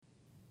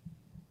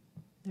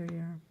There you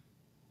are.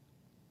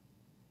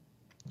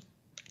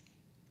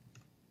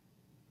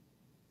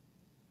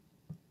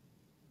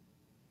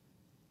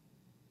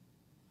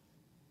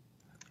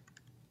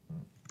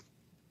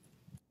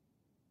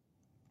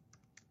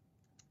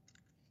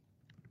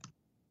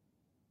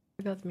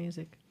 About the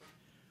music.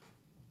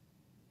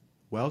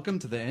 Welcome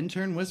to the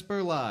Intern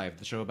Whisperer Live,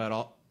 the show about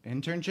all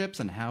internships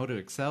and how to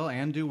excel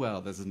and do well.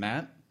 This is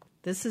Matt.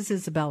 This is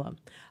Isabella.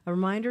 A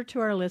reminder to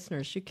our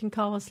listeners, you can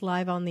call us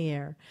live on the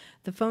air.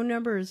 The phone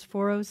number is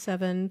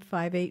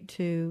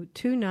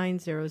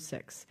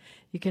 407-582-2906.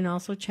 You can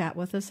also chat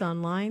with us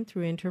online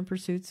through Intern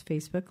Pursuit's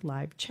Facebook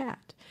Live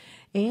chat.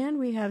 And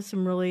we have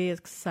some really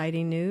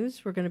exciting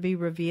news. We're going to be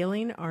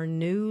revealing our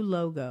new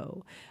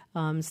logo.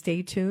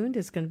 Stay tuned.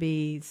 It's going to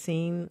be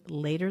seen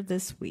later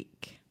this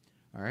week.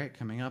 All right,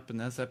 coming up in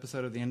this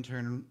episode of the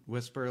Intern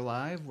Whisperer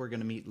Live, we're going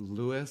to meet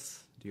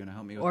Luis. Do you want to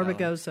help me with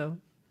Orbegoso.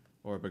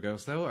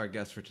 Orbegoso, our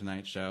guest for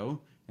tonight's show,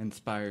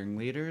 inspiring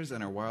leaders,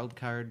 and our wild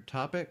card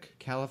topic,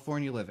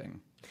 California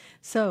living.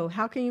 So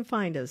how can you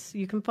find us?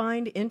 You can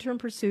find Intern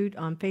Pursuit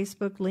on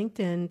Facebook,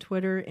 LinkedIn,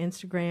 Twitter,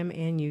 Instagram,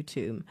 and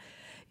YouTube.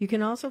 You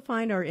can also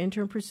find our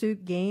Intern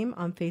Pursuit game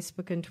on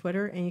Facebook and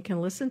Twitter, and you can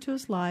listen to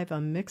us live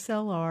on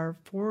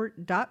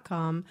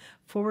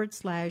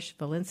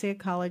mixlr.com/Valencia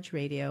College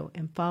Radio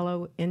and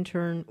follow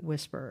Intern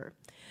Whisperer.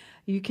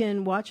 You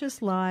can watch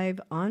us live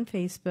on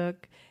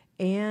Facebook,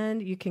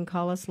 and you can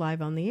call us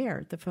live on the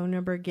air. The phone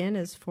number again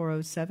is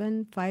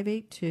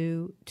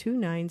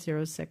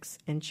 407-582-2906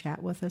 and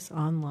chat with us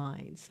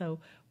online. So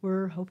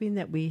we're hoping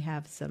that we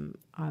have some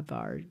of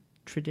our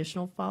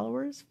traditional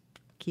followers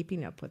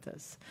keeping up with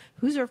us.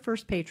 Who's our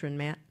first patron,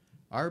 Matt?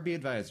 RB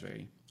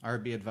Advisory.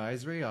 RB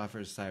Advisory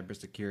offers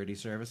cybersecurity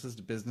services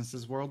to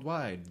businesses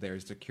worldwide.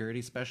 They're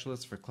security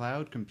specialists for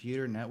cloud,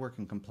 computer, network,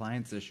 and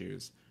compliance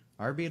issues.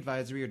 RB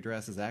Advisory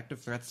addresses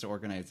active threats to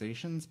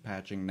organizations,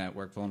 patching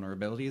network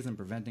vulnerabilities, and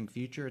preventing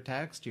future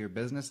attacks to your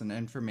business and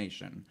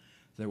information.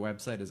 Their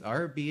website is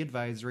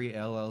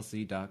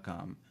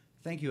rbadvisoryllc.com.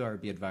 Thank you,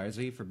 RB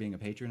Advisory, for being a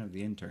patron of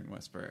the Intern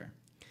Whisperer.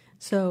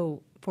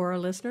 So for our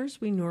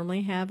listeners, we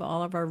normally have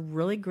all of our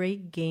really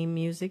great game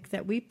music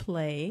that we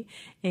play,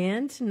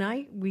 and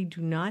tonight we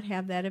do not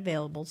have that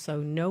available,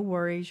 so no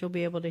worries. You'll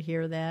be able to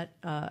hear that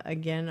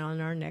again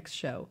on our next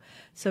show.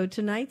 So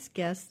tonight's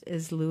guest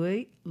is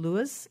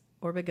Luis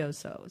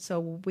Orbegoso. So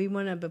we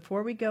want to,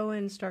 before we go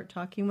and start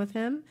talking with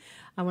him,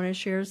 I want to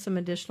share some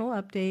additional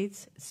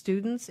updates.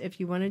 Students, if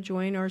you want to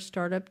join our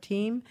startup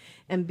team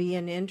and be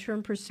an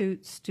Intern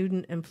Pursuit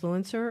student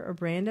influencer or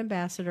brand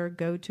ambassador,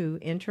 go to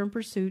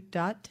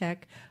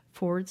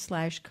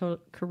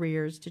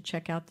internpursuit.tech/careers to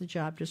check out the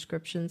job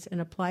descriptions and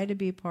apply to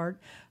be part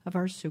of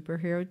our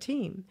superhero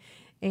team.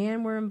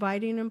 And we're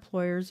inviting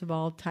employers of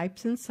all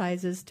types and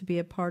sizes to be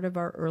a part of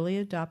our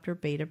early adopter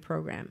beta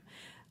program.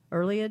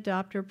 Early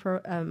adopter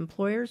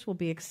employers will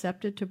be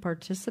accepted to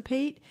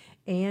participate,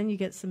 and you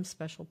get some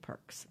special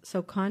perks.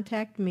 So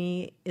contact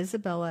me,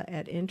 Isabella,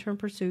 at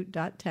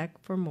internpursuit.tech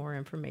for more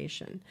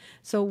information.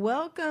 So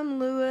welcome,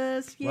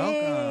 Luis.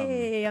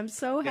 Yay! Welcome. I'm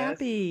so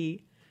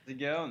happy. How's it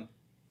going?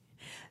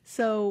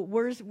 So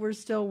we're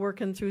still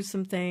working through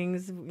some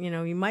things. You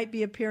know, you might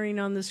be appearing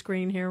on the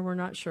screen here. We're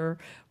not sure.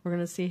 We're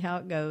going to see how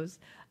it goes.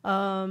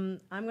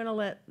 I'm going to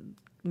let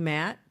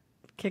Matt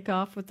kick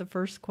off with the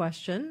first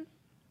question.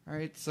 All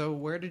right, so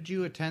where did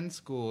you attend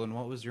school and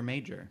what was your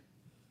major?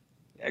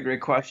 Yeah, great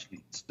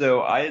question. So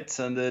I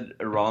attended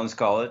Rollins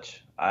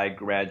College. I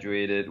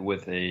graduated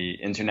with a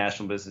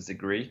international business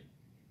degree,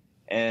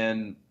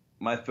 and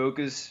my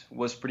focus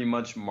was pretty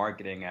much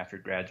marketing after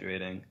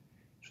graduating,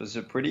 which was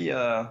a pretty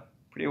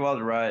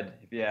wild ride,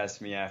 if you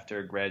ask me,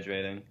 after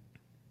graduating.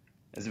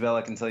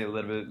 Isabella can tell you a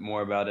little bit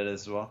more about it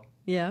as well.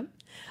 Yeah.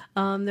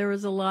 There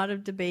was a lot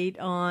of debate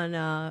on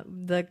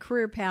the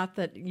career path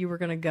that you were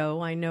going to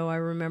go. I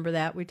remember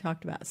that. We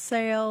talked about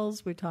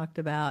sales. We talked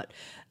about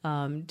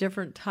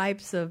different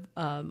types of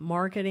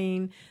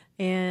marketing.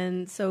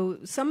 And so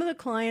some of the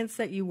clients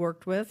that you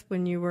worked with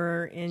when you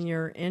were in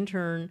your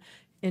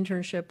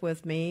internship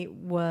with me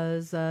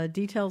was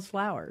Details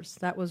Flowers.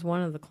 That was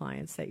one of the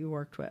clients that you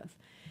worked with.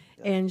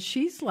 And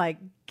she's like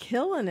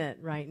killing it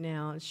right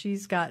now.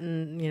 She's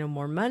gotten,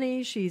 more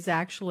money. She's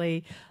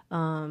actually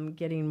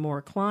getting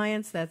more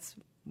clients. That's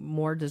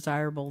more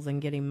desirable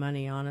than getting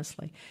money,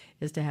 honestly,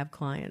 is to have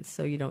clients.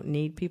 So you don't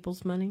need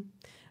people's money.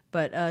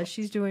 But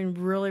she's doing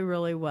really,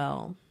 really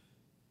well.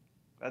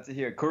 Glad to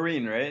hear.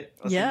 Corinne, right?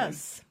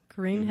 Yes,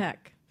 Corinne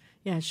Heck.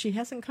 Yeah, she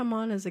hasn't come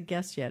on as a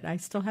guest yet. I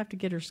still have to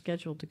get her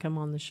scheduled to come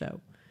on the show.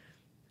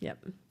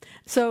 Yep.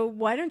 So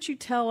why don't you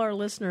tell our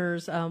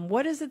listeners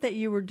what is it that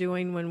you were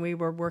doing when we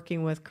were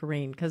working with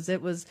Corinne? Because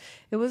it was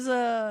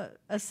a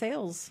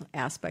sales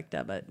aspect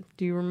of it.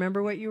 Do you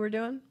remember what you were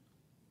doing?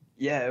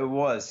 Yeah, it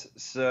was.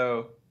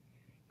 So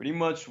pretty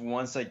much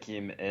once I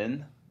came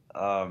in,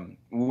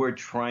 we were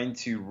trying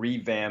to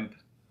revamp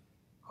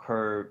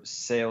her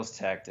sales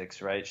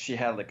tactics, right? She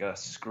had like a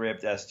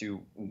script as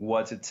to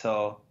what to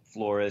tell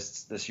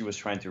florists that she was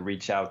trying to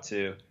reach out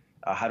to.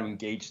 How to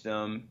engage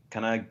them,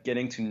 kind of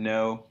getting to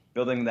know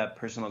building that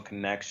personal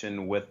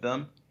connection with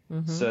them,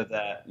 so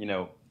that,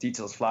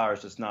 Details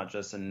Flowers is not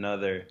just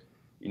another,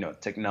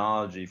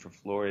 technology for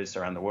florists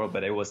around the world,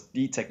 but it was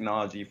the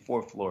technology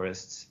for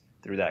florists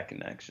through that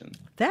connection.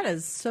 That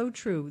is so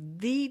true.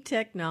 The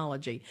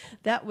technology.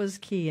 That was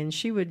key. And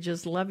she would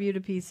just love you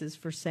to pieces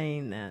for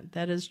saying that.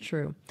 That is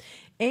true.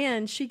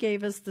 And she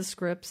gave us the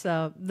scripts.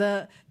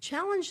 The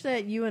challenge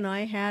that you and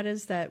I had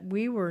is that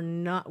we were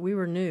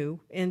new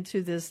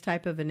into this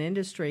type of an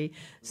industry.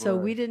 So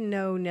we didn't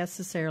know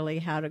necessarily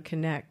how to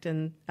connect.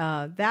 And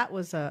that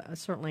was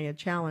certainly a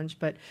challenge.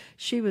 But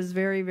she was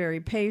very, very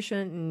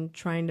patient and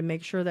trying to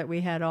make sure that we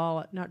had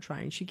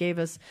she gave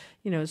us,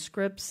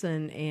 scripts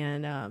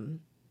and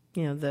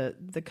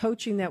the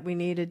coaching that we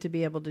needed to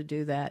be able to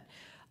do that.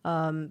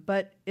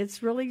 But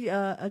it's really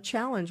a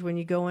challenge when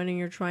you go in and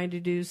you're trying to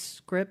do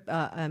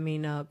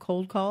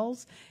cold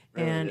calls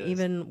and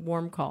even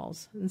warm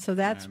calls. And so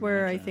that's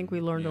where I think we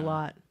learned a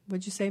lot.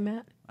 Would you say,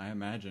 Matt? I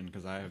imagine,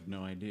 because I have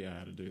no idea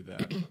how to do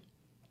that.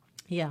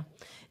 Yeah.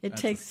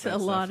 That's takes a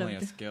lot of...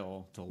 definitely a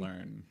skill to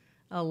learn.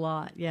 A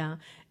lot, yeah.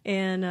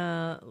 And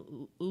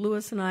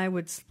Luis and I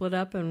would split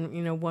up,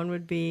 and one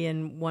would be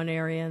in one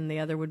area and the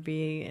other would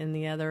be in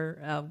the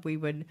other. We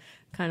would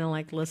kind of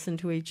like listen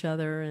to each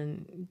other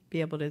and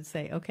be able to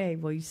say, okay,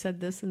 well, you said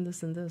this and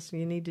this and this,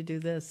 you need to do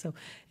this. So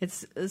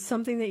it's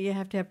something that you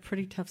have to have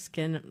pretty tough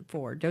skin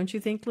for, don't you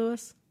think,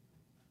 Luis?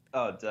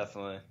 Oh,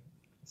 definitely.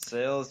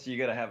 Sales, you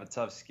gotta have a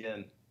tough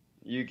skin.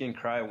 You can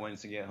cry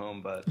once you get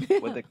home, but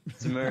with the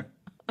customer,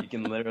 you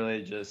can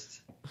literally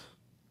just,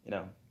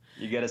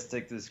 you gotta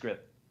stick to the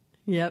script.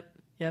 Yep,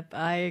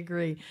 I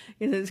agree.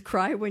 It's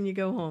cry when you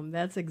go home.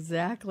 That's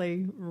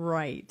exactly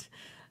right.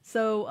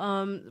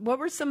 So what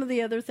were some of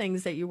the other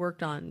things that you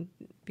worked on?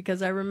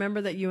 Because I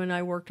remember that you and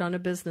I worked on a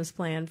business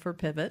plan for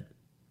Pivot.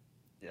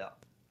 Yeah.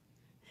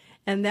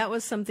 And that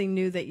was something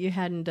new that you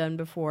hadn't done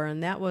before,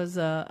 and that was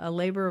a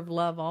labor of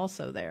love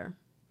also there.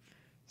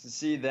 So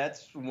see,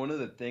 that's one of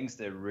the things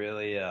that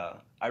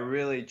I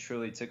really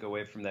truly took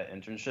away from that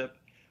internship.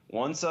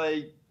 Once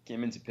I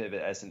came into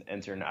Pivot as an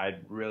intern, I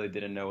really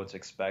didn't know what to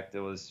expect. It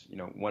was,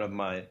 one of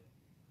my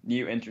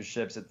new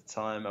internships at the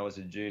time. I was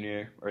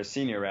a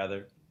senior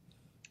rather.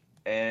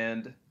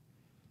 And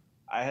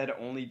I had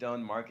only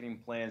done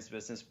marketing plans,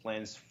 business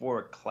plans for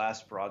a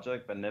class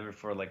project, but never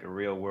for like a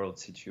real world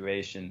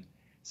situation.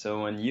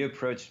 So when you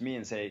approached me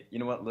and say, you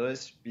know what,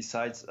 Luis,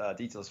 besides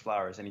Details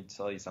Flowers, I need to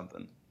tell you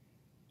something.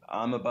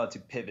 I'm about to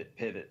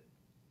pivot.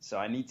 So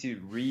I need to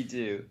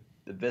redo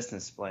the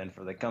business plan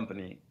for the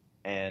company,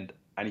 and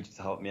I need you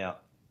to help me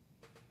out.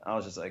 I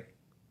was just like,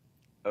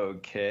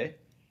 okay.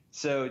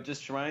 So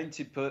just trying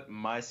to put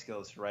my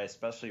skills right,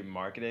 especially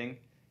marketing.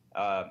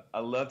 I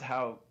loved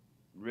how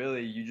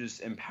really you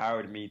just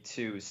empowered me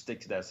to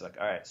stick to that. It's like,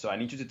 all right, so I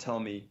need you to tell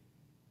me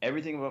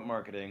everything about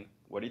marketing.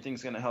 What do you think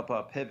is going to help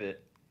out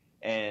Pivot?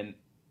 And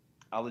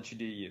I'll let you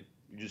do you.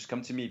 You just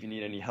come to me if you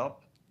need any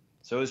help.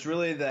 So it's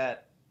really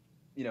that,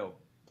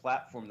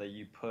 platform that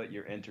you put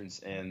your interns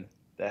in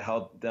that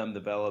help them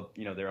develop,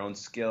 their own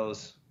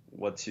skills,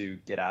 what to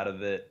get out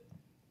of it.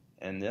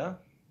 And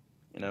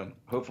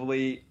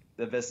hopefully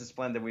the business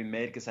plan that we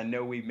made, because I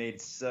know we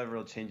made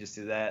several changes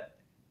to that.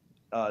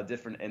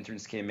 Different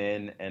interns came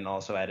in and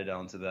also added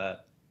on to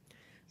that.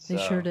 They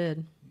sure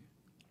did.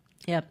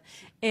 Yep.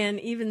 And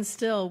even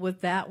still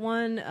with that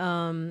one,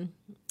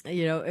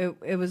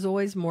 it was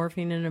always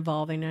morphing and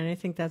evolving. And I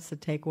think that's the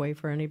takeaway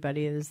for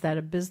anybody, is that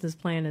a business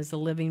plan is a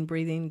living,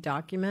 breathing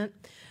document.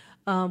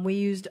 We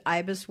used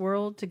IBIS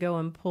World to go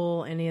and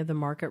pull any of the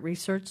market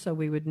research so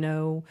we would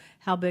know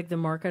how big the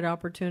market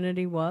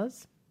opportunity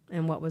was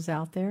and what was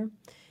out there.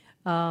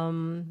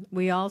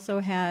 We also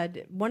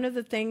had one of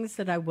the things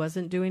that I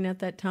wasn't doing at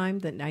that time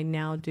that I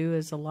now do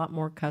is a lot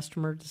more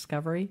customer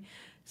discovery.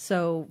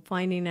 So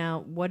finding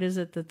out what is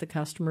it that the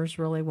customers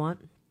really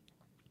want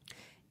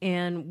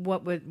and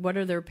what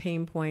are their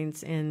pain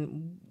points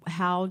and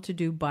how to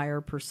do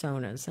buyer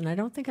personas. And I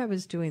don't think I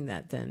was doing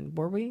that then.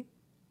 Were we?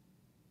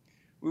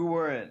 We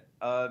weren't.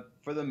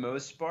 For the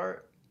most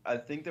part, I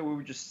think that we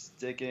were just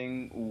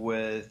sticking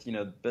with,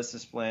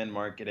 business plan,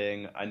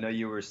 marketing. I know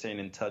you were staying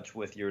in touch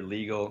with your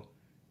legal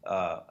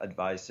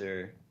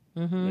advisor,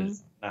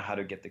 how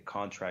to get the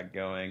contract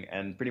going,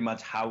 and pretty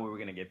much how we were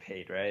going to get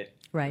paid, right?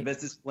 Right. The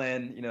business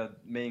plan,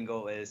 main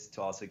goal is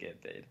to also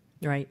get paid.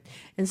 Right.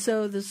 And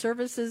so the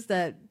services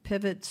that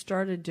Pivot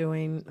started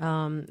doing,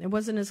 it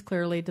wasn't as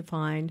clearly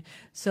defined,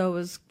 so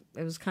it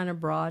was kind of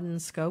broad in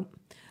scope.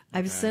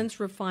 I've since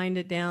refined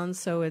it down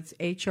so it's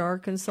HR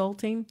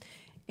consulting,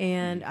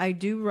 and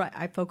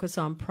I focus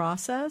on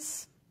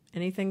process,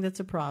 anything that's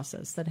a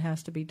process that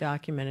has to be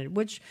documented,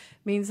 which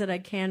means that I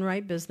can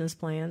write business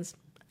plans.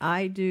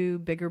 I do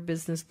bigger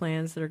business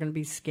plans that are going to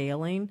be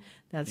scaling.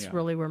 That's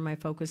really where my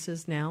focus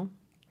is now.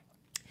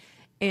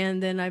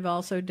 And then I've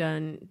also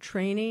done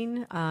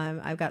training.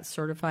 I've got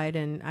certified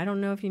in, I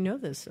don't know if you know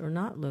this or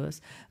not, Luis,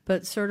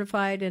 but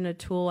certified in a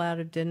tool out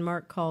of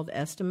Denmark called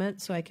Estimate,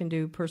 so I can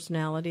do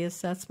personality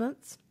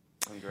assessments.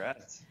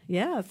 Congrats.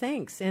 Yeah,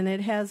 thanks. And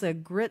it has a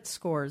grit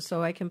score,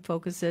 so I can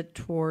focus it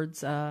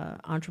towards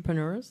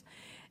entrepreneurs.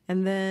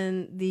 And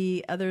then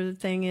the other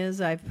thing is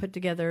I've put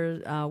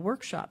together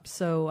workshops.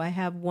 So I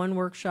have one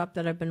workshop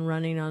that I've been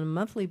running on a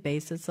monthly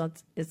basis.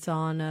 It's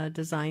on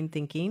design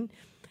thinking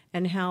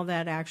and how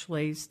that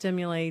actually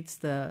stimulates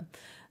the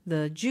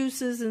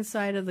juices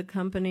inside of the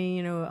company,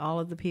 you know, all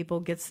of the people,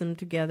 gets them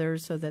together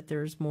so that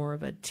there's more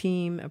of a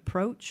team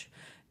approach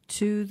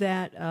to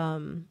that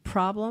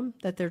problem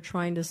that they're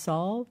trying to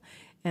solve.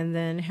 And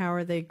then how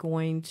are they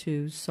going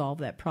to solve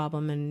that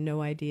problem? And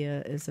no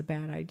idea is a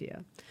bad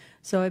idea.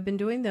 So I've been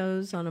doing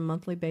those on a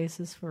monthly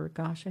basis for,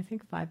 gosh, I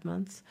think 5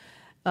 months.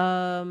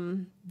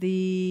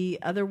 The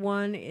other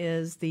one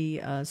is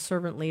the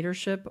servant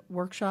leadership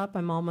workshop.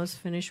 I'm almost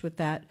finished with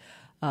that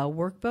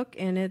workbook,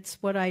 and it's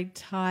what I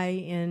tie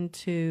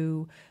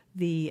into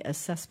the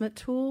assessment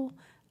tool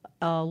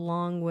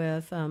along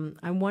with,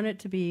 I want it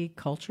to be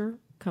culture,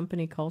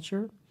 company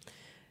culture.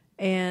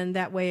 And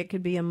that way it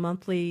could be a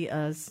monthly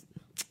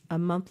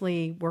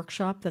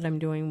workshop that I'm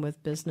doing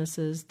with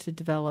businesses to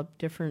develop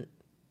different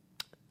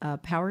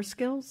power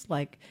skills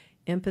like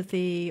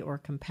empathy or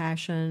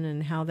compassion,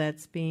 and how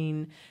that's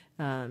being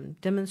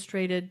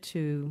demonstrated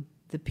to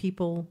the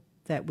people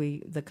that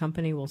the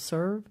company will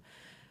serve.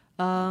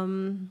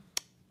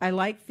 I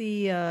like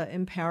the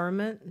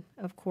empowerment,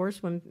 of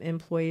course. When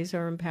employees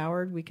are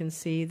empowered, we can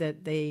see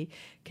that they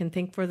can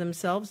think for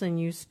themselves,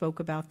 and you spoke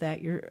about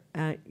that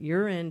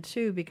your end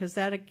too, because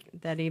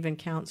that even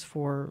counts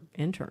for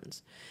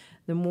interns.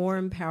 The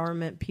more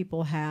empowerment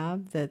people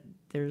have, that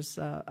there's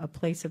a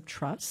place of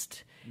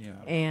trust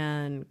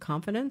and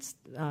confidence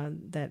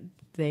that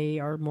they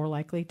are more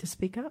likely to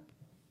speak up.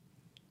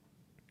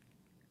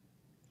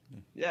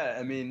 Yeah,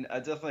 I mean, I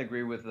definitely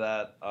agree with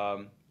that.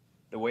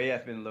 The way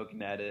I've been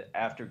looking at it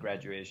after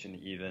graduation,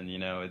 even, you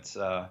know, it's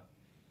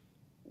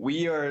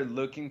we are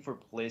looking for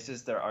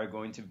places that are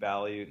going to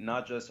value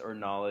not just our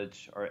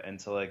knowledge, our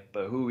intellect,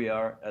 but who we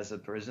are as a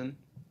person.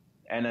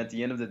 And at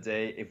the end of the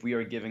day, if we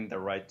are giving the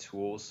right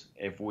tools,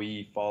 if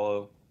we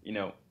follow, you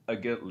know, a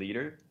good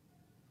leader,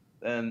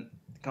 then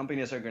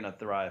companies are going to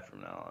thrive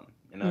from now on.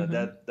 You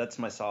know, that's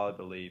my solid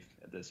belief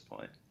at this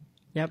point.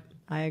 Yep,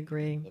 I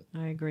agree.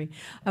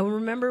 I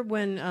remember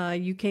when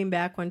you came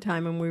back one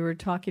time and we were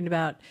talking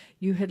about,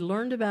 you had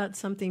learned about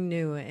something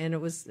new, and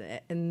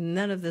and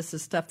none of this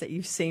is stuff that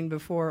you've seen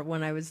before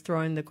when I was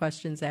throwing the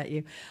questions at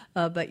you,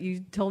 but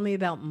you told me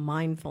about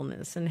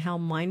mindfulness and how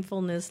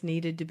mindfulness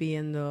needed to be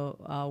in the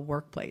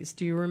workplace.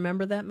 Do you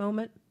remember that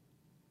moment?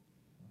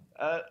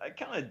 I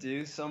kind of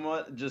do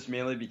somewhat, just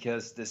mainly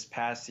because this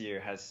past year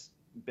has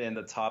been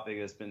the topic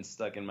that's been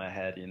stuck in my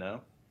head, you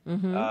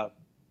know?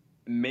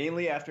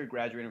 Mainly after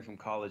graduating from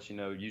college, you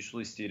know,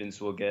 usually students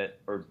will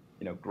get, or,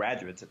 you know,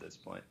 graduates at this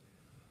point,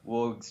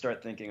 will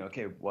start thinking,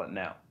 okay, what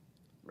now,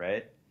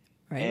 right?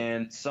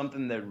 And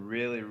something that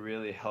really,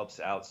 really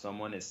helps out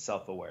someone is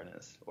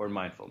self-awareness or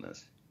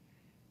mindfulness.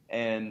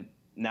 And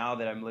now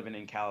that I'm living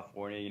in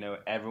California, you know,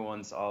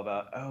 everyone's all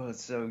about, oh,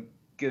 it's so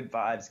good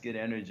vibes, good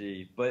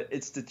energy, but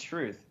it's the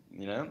truth,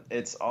 you know?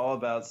 It's all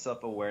about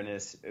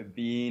self-awareness,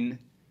 being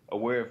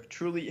aware of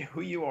truly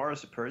who you are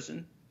as a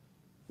person.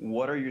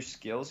 What are your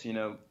skills? You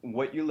know,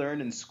 what you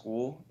learn in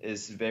school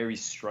is very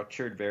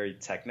structured, very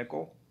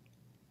technical.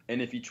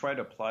 And if you try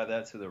to apply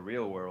that to the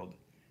real world,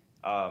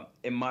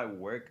 it might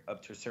work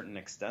up to a certain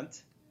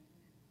extent.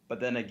 But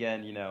then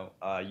again, you know,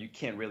 you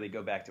can't really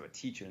go back to a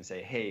teacher and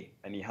say, hey,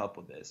 I need help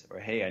with this, or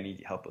hey, I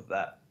need help with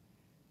that.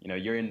 You know,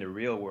 you're in the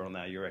real world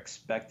now. You're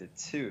expected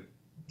to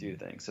do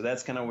things. So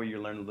that's kind of where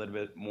you learn a little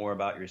bit more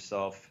about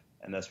yourself,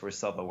 and that's where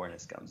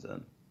self-awareness comes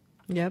in.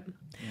 Yep.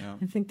 Yeah.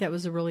 I think that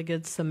was a really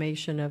good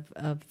summation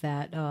of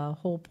that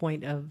whole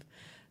point of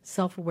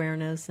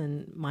self-awareness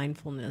and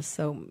mindfulness.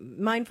 So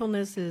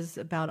mindfulness is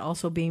about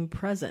also being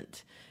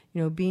present,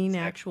 you know, being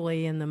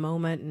actually in the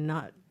moment and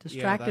not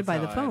distracted by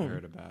the phone. I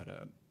heard about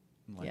it.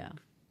 Like,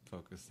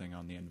 focusing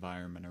on the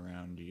environment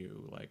around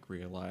you, like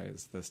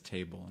realize this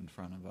table in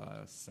front of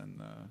us and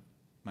the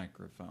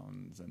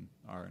microphones and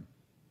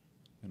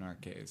in our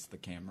case, the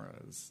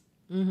cameras.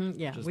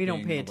 Yeah, we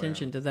don't pay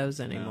attention to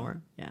those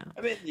anymore. No. Yeah.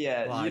 I mean,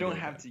 you don't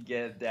have to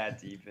get that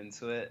deep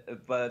into it,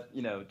 but,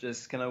 you know,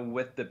 just kind of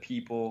with the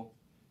people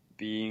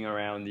being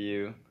around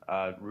you,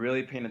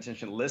 really paying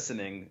attention,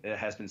 listening, it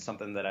has been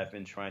something that I've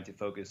been trying to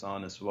focus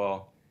on as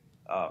well.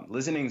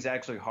 Listening is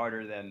actually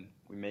harder than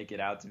we make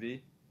it out to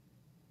be,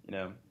 you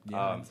know,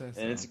 and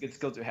it's a good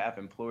skill to have.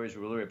 Employers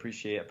really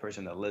appreciate a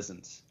person that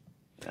listens,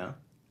 you know?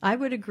 I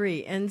would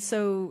agree. And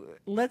so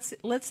let's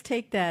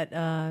take that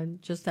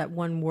just that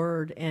one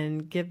word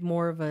and give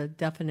more of a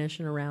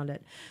definition around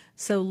it.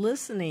 So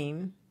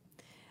listening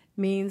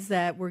means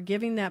that we're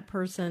giving that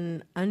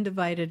person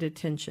undivided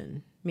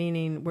attention,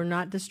 meaning we're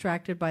not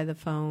distracted by the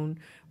phone.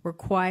 We're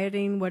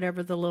quieting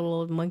whatever the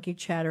little monkey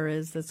chatter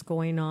is that's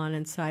going on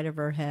inside of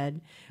our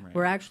head. Right.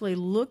 We're actually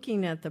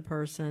looking at the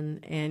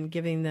person and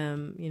giving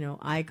them, you know,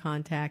 eye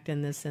contact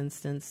in this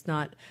instance,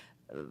 not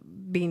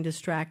being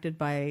distracted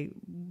by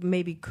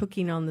maybe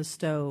cooking on the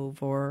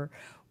stove or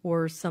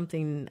or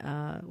something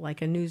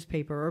like a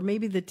newspaper, or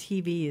maybe the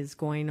TV is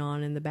going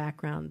on in the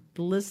background.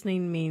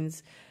 Listening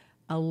means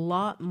a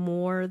lot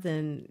more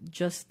than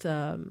just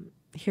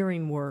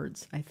hearing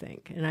words, I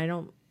think. And I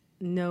don't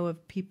know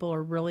if people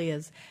are really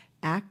as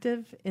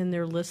active in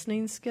their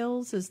listening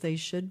skills as they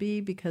should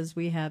be, because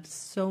we have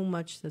so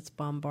much that's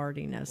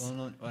bombarding us.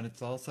 Well, and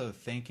it's also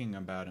thinking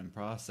about and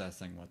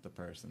processing what the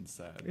person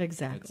said.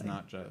 Exactly. It's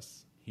not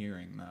just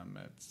hearing them.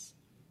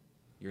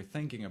 You're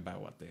thinking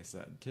about what they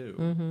said too.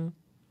 Mm-hmm.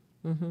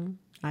 Mm-hmm.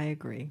 I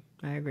agree.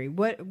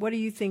 What do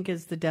you think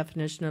is the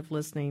definition of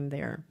listening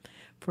there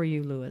for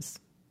you, Luis?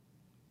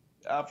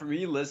 For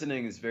me,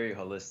 listening is very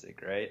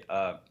holistic, right?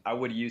 I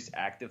would use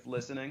active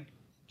listening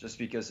just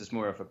because it's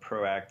more of a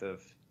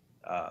proactive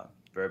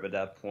verb at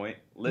that point.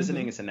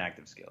 Listening is an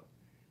active skill.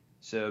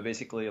 So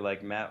basically,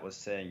 like Matt was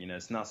saying,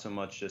 it's not so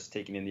much just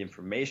taking in the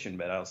information,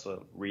 but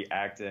also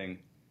reacting,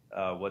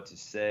 what to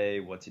say,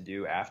 what to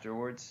do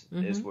afterwards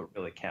is what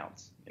really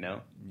counts, Yeah.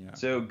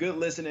 So good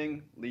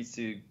listening leads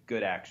to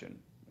good action,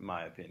 in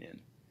my opinion.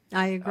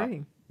 I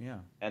agree. Yeah.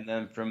 And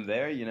then from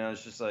there,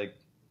 it's just like,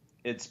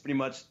 it's pretty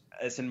much,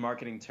 as in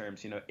marketing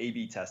terms,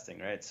 A/B testing,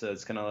 right? So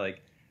it's kind of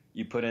like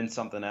you put in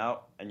something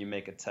out and you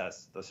make a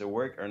test. Does it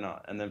work or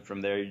not? And then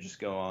from there, you just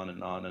go on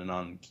and on and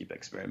on and keep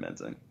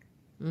experimenting.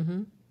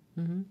 Mm-hmm.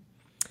 Mm-hmm.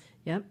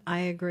 Yep, I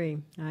agree.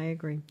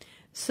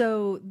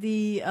 So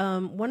the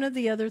one of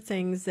the other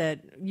things that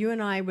you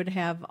and I would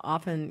have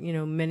often,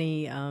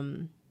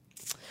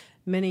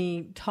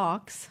 many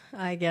talks,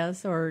 I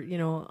guess, or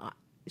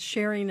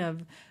sharing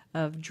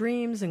of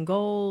dreams and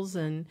goals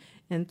and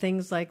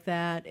things like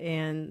that.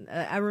 And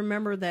I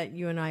remember that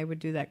you and I would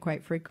do that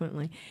quite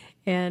frequently.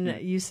 And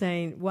you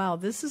saying, wow,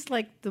 this is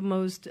like the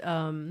most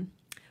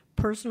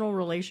personal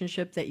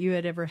relationship that you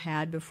had ever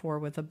had before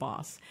with a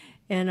boss.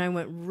 And I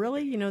went,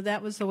 really?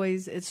 That was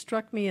always, it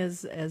struck me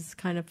as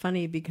kind of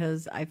funny,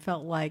 because I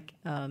felt like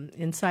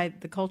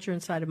inside the culture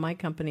inside of my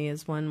company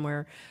is one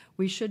where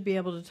we should be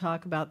able to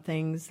talk about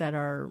things that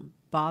are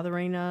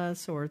bothering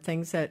us, or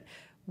things that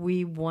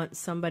we want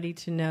somebody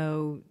to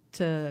know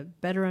to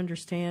better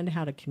understand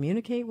how to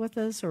communicate with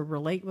us or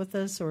relate with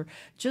us, or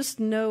just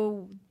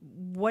know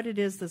what it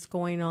is that's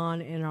going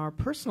on in our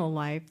personal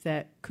life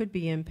that could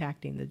be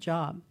impacting the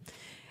job.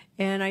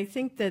 And I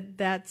think that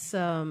that's...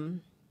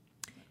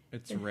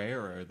 it's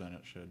rarer than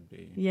it should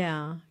be.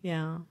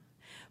 Yeah.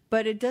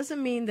 But it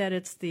doesn't mean that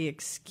it's the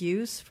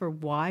excuse for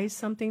why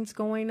something's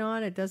going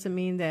on. It doesn't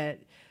mean that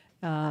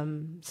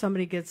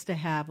somebody gets to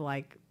have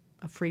like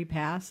a free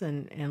pass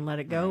and let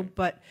it go. Right.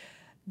 But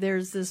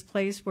there's this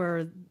place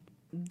where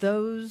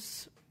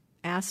those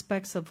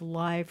aspects of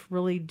life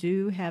really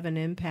do have an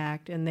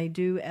impact, and they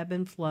do ebb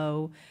and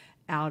flow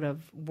out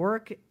of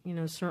work.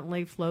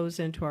 Certainly flows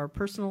into our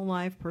personal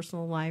life.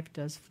 Personal life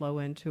does flow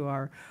into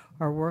our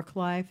work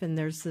life. And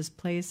there's this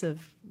place of,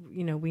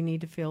 we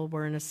need to feel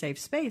we're in a safe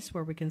space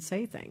where we can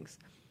say things.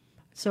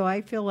 So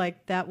I feel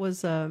like that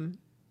was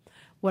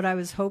what I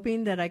was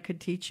hoping that I could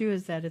teach you,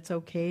 is that it's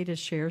okay to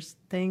share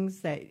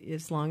things, that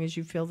as long as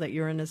you feel that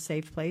you're in a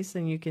safe place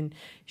and you can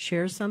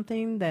share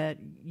something, that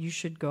you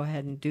should go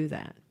ahead and do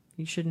that.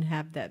 You shouldn't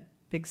have that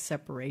big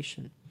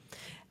separation.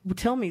 Well,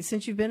 tell me,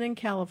 since you've been in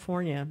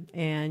California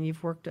and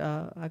you've worked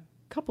a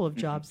couple of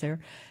jobs there,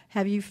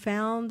 have you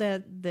found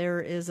that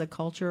there is a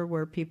culture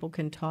where people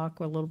can talk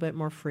a little bit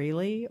more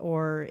freely,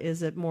 or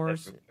is it more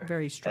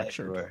very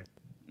structured? Everywhere.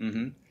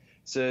 Mm-hmm.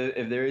 So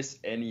if there is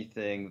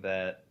anything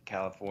that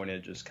California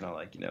just kind of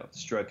like,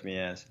 struck me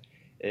as,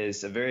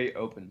 is a very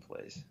open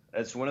place.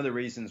 That's one of the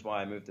reasons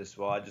why I moved as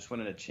well. I just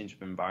wanted a change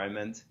of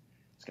environment.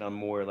 It's kind of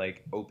more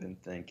like open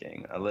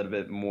thinking, a little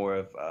bit more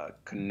of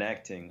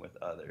connecting with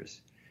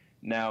others.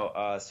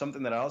 Now,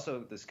 something that I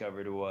also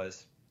discovered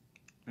was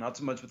not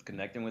so much with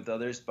connecting with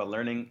others, but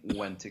learning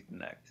when to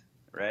connect,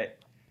 right?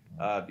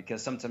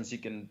 Because sometimes you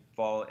can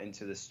fall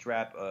into this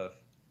trap of,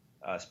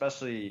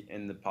 especially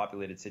in the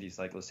populated cities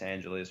like Los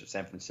Angeles or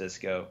San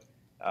Francisco,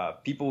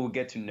 people will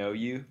get to know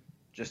you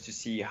just to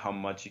see how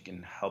much you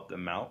can help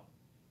them out.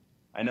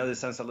 I know this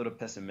sounds a little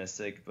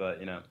pessimistic,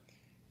 but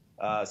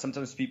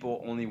sometimes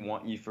people only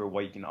want you for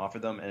what you can offer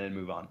them and then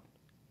move on.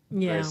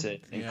 Yeah. Whereas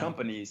in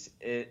companies,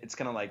 it's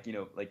kind of like,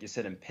 like you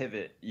said, in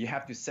Pivot, you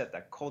have to set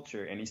that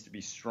culture. It needs to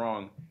be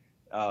strong,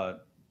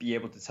 be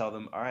able to tell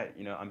them, all right,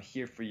 I'm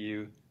here for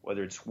you,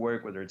 whether it's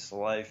work, whether it's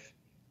life.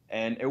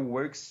 And it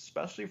works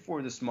especially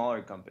for the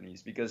smaller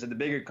companies, because at the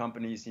bigger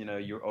companies,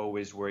 you're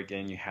always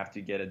working, you have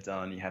to get it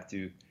done, you have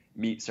to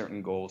meet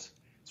certain goals.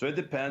 So it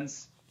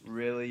depends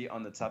really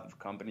on the type of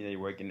company that you're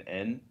working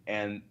in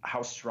and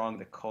how strong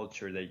the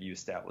culture that you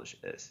establish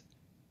is.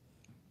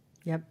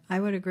 Yep, I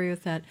would agree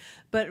with that.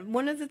 But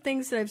one of the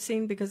things that I've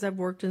seen, because I've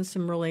worked in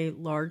some really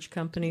large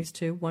companies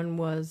too, one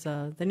was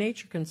the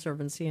Nature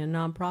Conservancy, a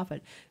nonprofit.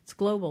 It's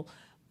global.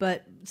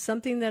 But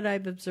something that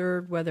I've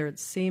observed, whether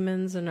it's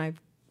Siemens, and I've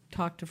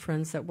talked to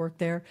friends that work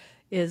there,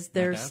 is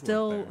there's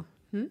still...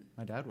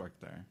 My dad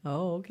worked there.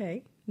 Oh,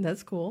 okay.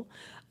 That's cool.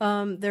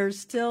 There's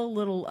still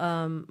little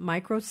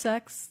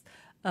microsects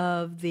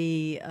of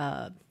the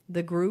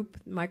the group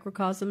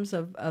microcosms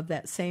of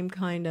that same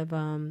kind of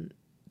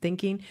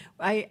thinking.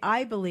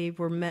 I believe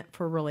we're meant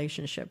for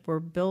relationship. We're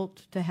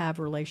built to have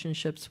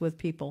relationships with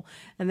people.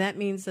 And that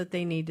means that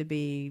they need to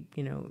be,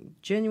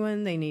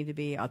 genuine. They need to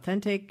be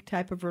authentic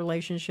type of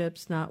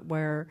relationships, not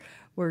where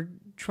we're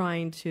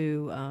trying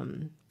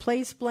to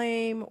place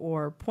blame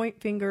or point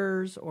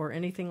fingers or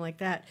anything like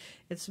that.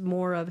 It's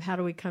more of how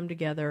do we come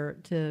together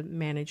to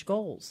manage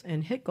goals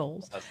and hit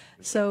goals.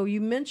 So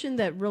you mentioned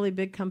that really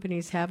big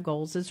companies have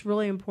goals. It's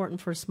really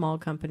important for small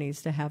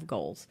companies to have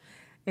goals.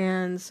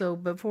 And so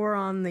before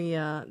on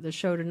the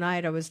show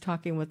tonight, I was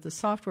talking with the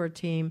software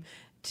team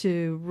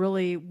to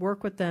really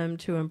work with them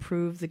to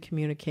improve the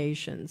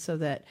communication so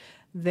that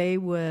they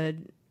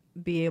would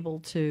be able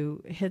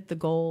to hit the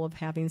goal of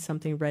having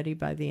something ready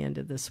by the end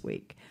of this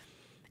week.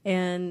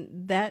 And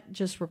that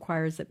just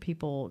requires that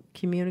people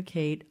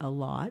communicate a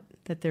lot,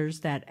 that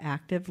there's that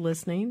active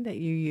listening that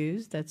you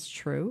use, that's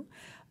true,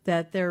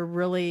 that they're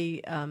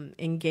really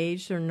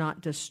engaged, they're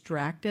not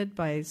distracted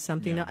by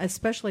something,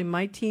 especially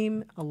my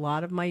team. A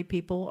lot of my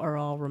people are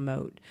all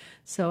remote.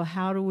 So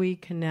how do we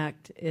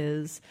connect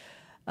is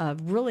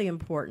really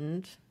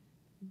important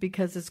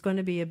because it's going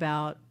to be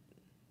about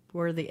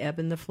where the ebb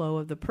and the flow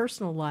of the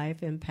personal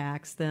life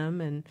impacts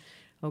them. And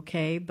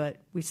okay, but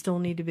we still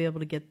need to be able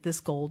to get this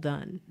goal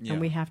done,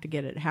 and we have to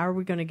get it. How are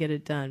we going to get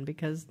it done?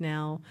 Because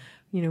now,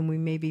 we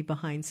may be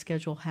behind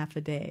schedule half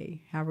a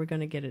day. How are we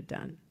going to get it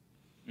done?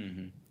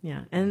 Mm-hmm.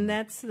 Yeah, and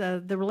that's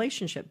the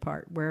relationship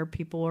part where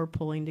people are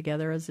pulling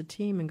together as a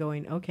team and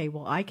going, okay,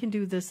 well, I can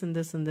do this and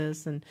this and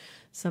this, and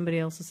somebody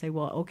else will say,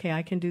 well, okay,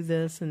 I can do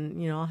this,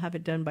 and I'll have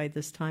it done by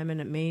this time, and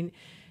it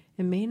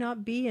may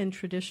not be in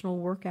traditional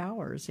work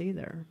hours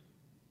either.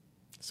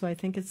 So I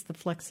think it's the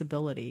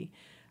flexibility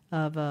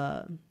of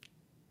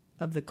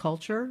the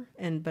culture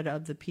but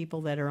of the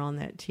people that are on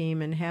that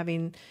team, and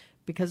having,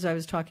 because I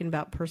was talking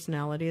about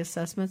personality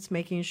assessments,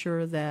 making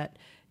sure that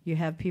you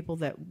have people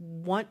that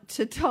want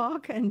to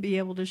talk and be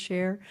able to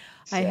share.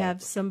 Exactly. I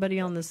have somebody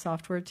on the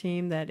software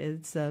team that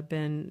it's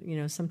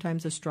been,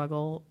 sometimes a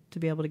struggle to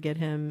be able to get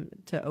him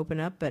to open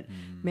up. But,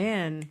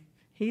 man,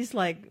 he's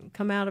like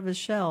come out of his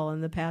shell in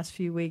the past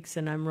few weeks,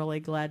 and I'm really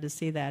glad to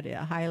see that.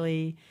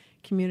 Highly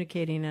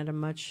communicating at a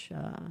much,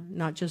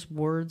 not just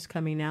words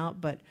coming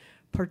out, but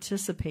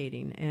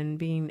participating and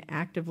being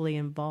actively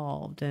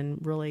involved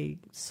and really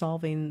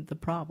solving the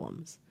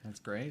problems. That's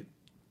great.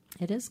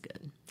 It is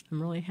good.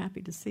 I'm really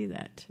happy to see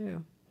that,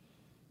 too.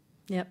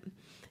 Yep.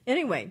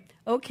 Anyway,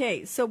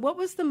 okay, so what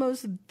was the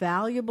most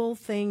valuable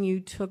thing you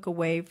took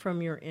away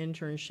from your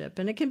internship?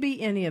 And it can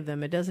be any of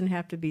them. It doesn't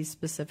have to be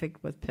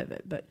specific with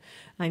Pivot, but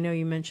I know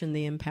you mentioned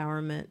the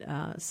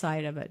empowerment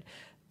side of it.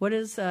 What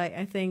is,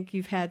 I think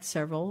you've had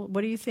several.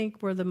 What do you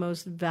think were the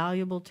most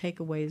valuable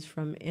takeaways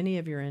from any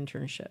of your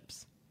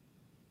internships?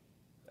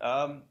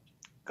 A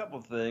couple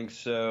of things.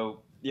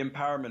 So the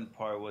empowerment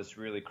part was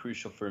really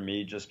crucial for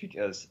me just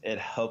because it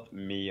helped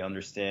me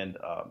understand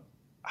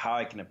how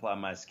I can apply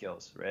my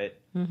skills, right?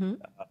 Mm-hmm.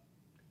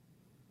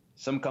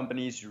 Some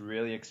companies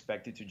really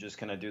expect you to just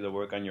kind of do the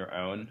work on your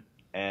own.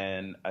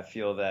 And I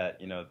feel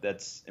that,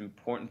 that's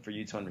important for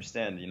you to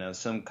understand.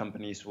 Some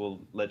companies will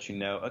let you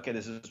know, okay,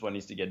 this is what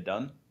needs to get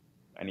done.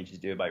 I need you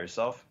to do it by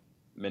yourself,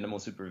 minimal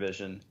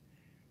supervision.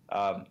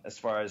 As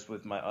far as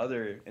with my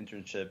other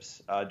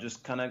internships,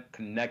 just kind of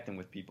connecting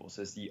with people.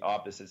 So it's the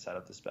opposite side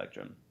of the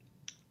spectrum.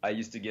 I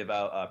used to give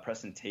out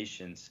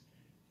presentations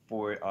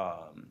for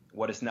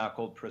what is now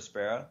called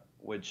Prospera,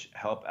 which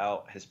help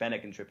out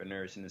Hispanic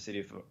entrepreneurs in the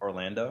city of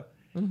Orlando.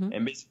 Mm-hmm.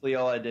 And basically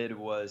all I did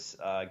was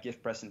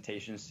give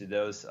presentations to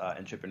those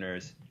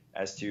entrepreneurs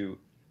as to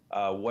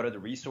what are the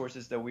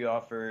resources that we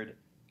offered,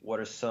 what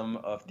are some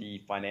of the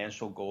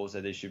financial goals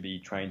that they should be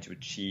trying to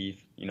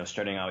achieve,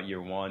 starting out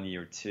year 1,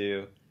 year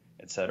 2,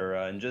 et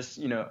cetera, and just,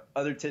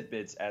 other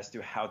tidbits as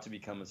to how to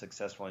become a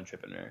successful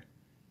entrepreneur.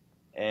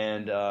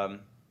 And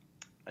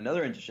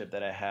another internship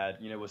that I had,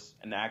 was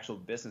an actual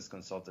business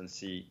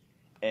consultancy,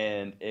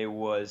 and it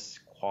was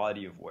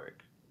quality of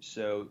work.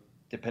 So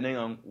depending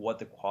on what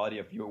the quality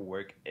of your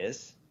work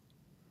is,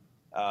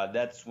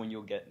 that's when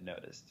you'll get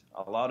noticed.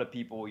 A lot of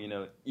people,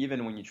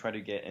 even when you try to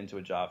get into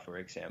a job, for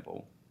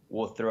example,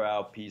 will throw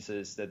out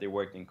pieces that they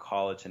worked in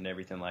college and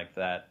everything like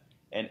that,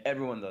 and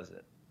everyone does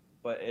it.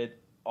 But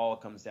it all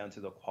comes down to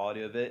the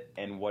quality of it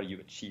and what you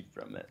achieve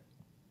from it,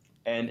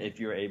 and if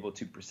you're able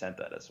to present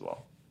that as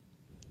well.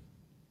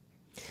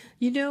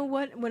 You know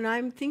what? When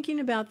I'm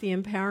thinking about the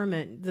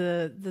empowerment,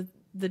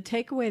 the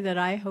takeaway that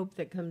I hope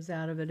that comes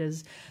out of it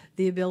is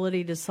the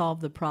ability to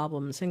solve the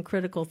problems and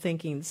critical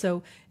thinking.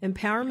 So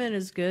empowerment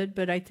is good,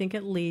 but I think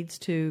it leads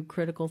to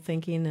critical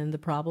thinking and the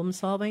problem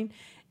solving.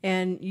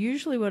 And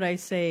usually what I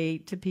say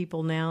to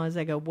people now is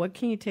I go, what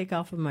can you take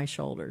off of my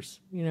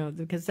shoulders?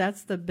 Because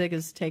that's the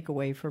biggest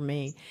takeaway for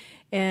me.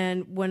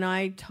 And when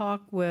I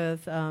talk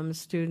with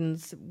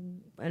students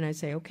and I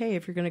say, okay,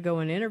 if you're going to go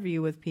and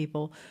interview with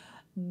people,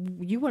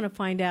 you want to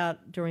find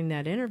out during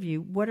that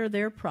interview, what are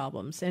their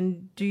problems?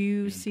 And do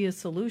you see a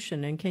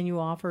solution? And can you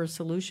offer a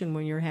solution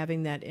when you're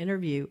having that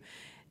interview?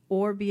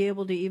 or be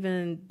able to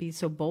even be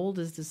so bold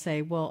as to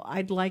say, well,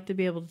 I'd like to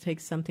be able to take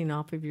something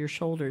off of your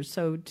shoulders.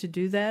 So to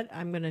do that,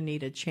 I'm going to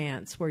need a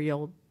chance where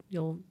you'll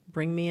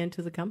bring me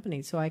into the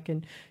company so I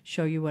can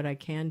show you what I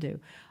can do.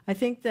 I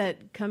think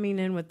that coming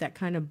in with that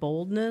kind of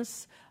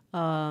boldness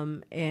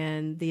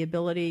and the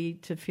ability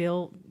to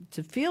feel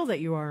that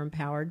you are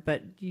empowered,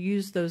 but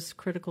use those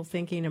critical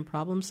thinking and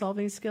problem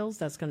solving skills,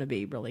 that's going to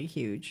be really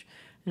huge.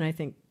 And I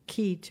think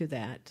key to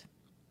that.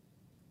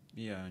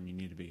 Yeah, and you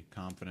need to be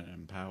confident and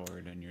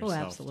empowered in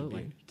yourself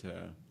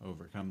to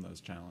overcome those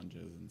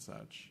challenges and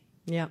such.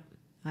 Yep,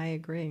 I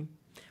agree.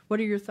 What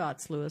are your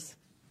thoughts, Louis?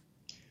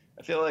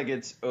 I feel like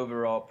it's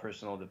overall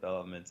personal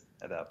development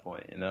at that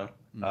point, you know?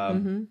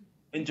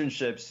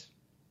 Internships,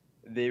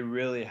 they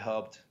really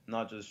helped,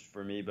 not just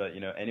for me, but, you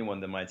know,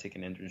 anyone that might take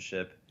an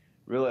internship,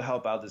 really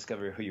help out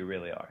discover who you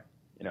really are,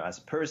 you know, as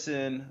a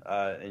person,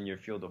 in your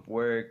field of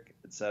work,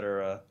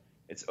 etc.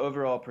 It's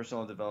overall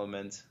personal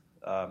development.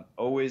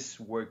 Always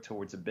work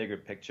towards a bigger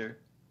picture.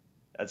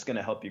 That's going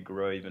to help you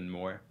grow even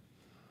more.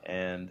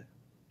 And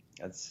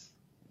that's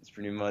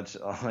pretty much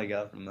all I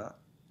got from that.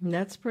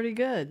 That's pretty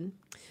good.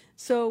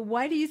 So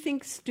why do you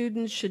think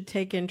students should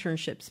take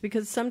internships?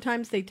 Because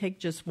sometimes they take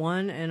just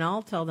one, and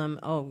I'll tell them,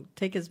 oh,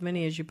 take as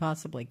many as you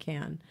possibly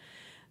can.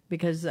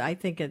 Because I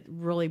think it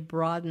really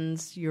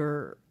broadens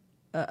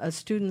a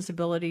student's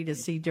ability to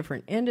see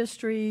different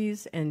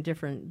industries and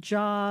different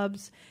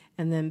jobs,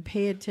 and then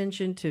pay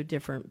attention to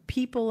different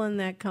people in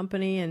that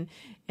company, and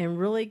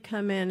really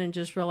come in and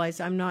just realize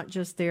I'm not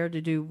just there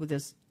to do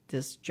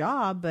this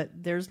job, but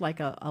there's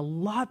like a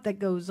lot that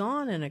goes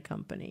on in a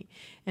company,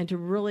 and to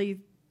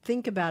really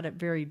think about it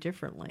very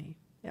differently,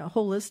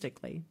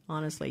 holistically.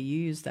 Honestly, you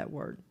use that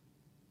word.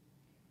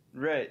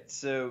 Right.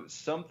 So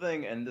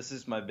something, and this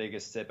is my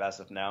biggest tip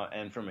as of now,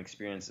 and from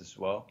experience as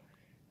well,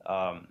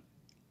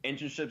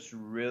 internships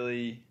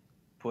really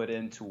put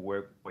into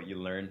work what you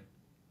learn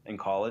in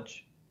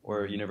college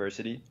or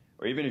university,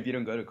 or even if you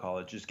don't go to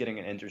college, just getting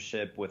an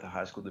internship with a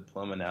high school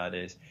diploma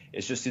nowadays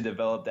is just to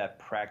develop that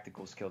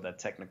practical skill, that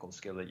technical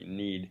skill that you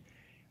need.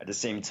 At the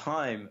same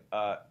time,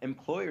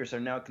 employers are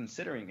now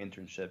considering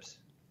internships,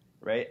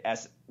 right,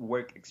 as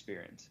work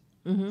experience.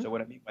 So what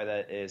I mean by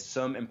that is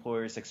some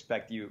employers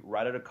expect you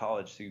right out of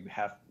college to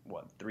have,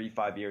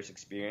 3-5 years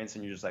experience,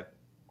 and you're just like,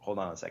 hold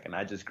on a second,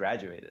 I just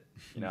graduated.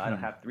 You know, I don't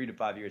have 3 to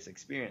 5 years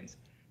experience.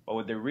 But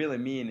what they really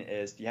mean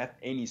is, do you have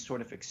any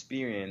sort of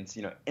experience,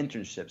 you know,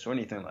 internships or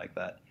anything like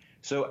that?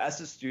 So as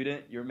a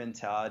student, your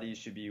mentality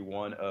should be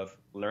one of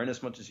learn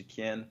as much as you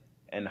can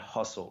and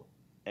hustle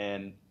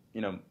and, you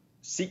know,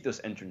 seek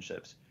those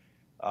internships.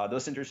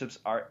 Those internships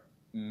are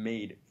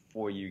made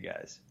for you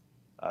guys,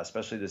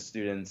 especially the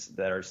students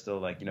that are still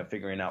like, you know,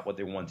 figuring out what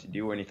they want to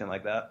do or anything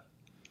like that.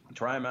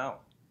 Try them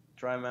out.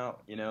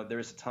 You know,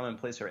 there's a time and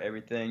place for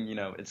everything. You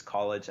know, it's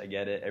college. I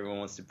get it. Everyone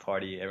wants to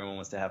party. Everyone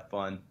wants to have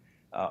fun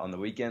on the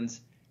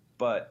weekends.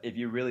 But if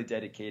you're really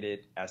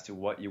dedicated as to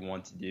what you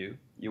want to do,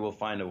 you will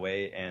find a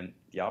way, and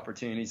the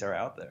opportunities are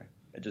out there.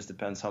 It just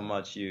depends how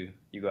much you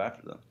go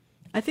after them.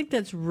 I think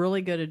that's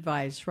really good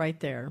advice right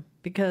there,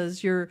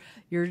 because you're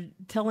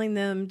telling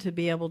them to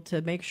be able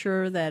to make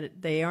sure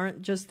that they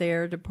aren't just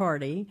there to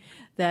party,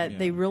 that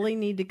they really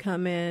need to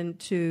come in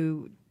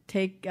to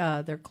take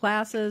their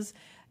classes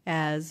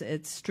as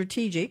it's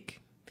strategic,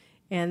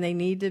 and they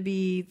need to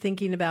be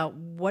thinking about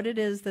what it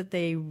is that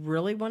they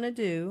really want to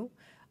do.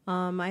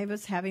 I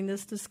was having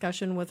this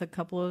discussion with a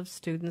couple of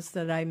students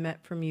that I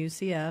met from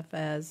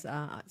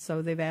UCF,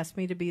 so they've asked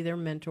me to be their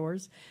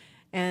mentors.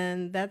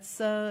 And that's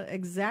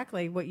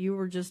exactly what you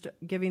were just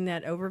giving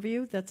that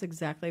overview. That's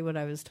exactly what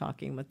I was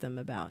talking with them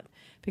about.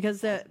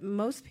 Because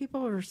most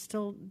people are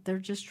they're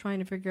just trying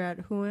to figure out,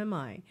 who am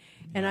I?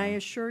 And I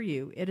assure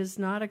you, it is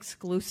not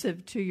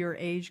exclusive to your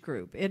age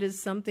group. It is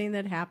something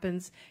that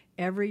happens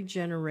every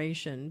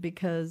generation,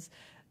 because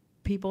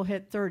people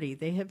hit 30,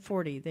 they hit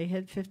 40, they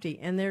hit 50,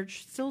 and they're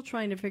still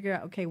trying to figure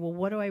out, okay, well,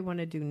 what do I want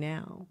to do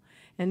now?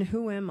 And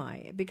who am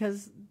I?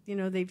 Because, you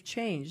know, they've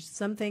changed.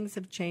 Some things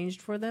have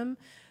changed for them,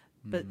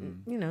 but,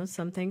 you know,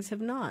 some things have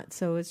not.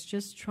 So it's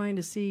just trying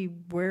to see,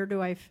 where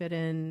do I fit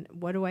in?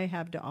 What do I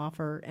have to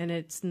offer? And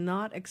it's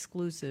not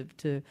exclusive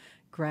to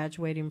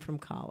graduating from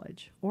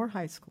college or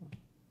high school.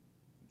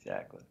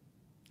 Exactly.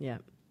 Yeah.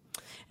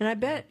 And I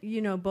bet,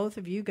 you know, both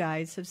of you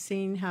guys have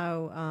seen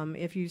how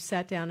if you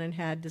sat down and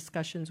had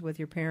discussions with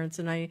your parents,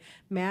 and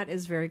Matt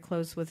is very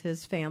close with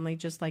his family,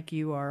 just like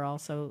you are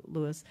also,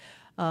 Louis,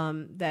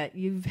 that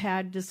you've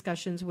had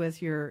discussions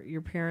with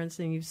your parents,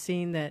 and you've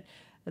seen that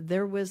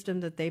their wisdom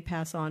that they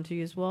pass on to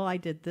you is, well, I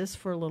did this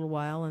for a little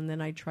while, and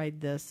then I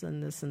tried this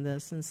and this and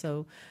this. And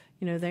so,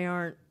 you know, they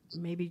aren't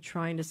maybe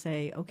trying to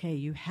say, okay,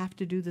 you have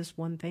to do this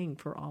one thing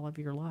for all of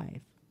your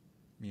life.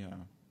 Yeah.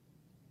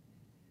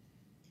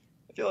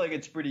 I feel like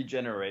it's pretty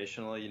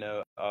generational. You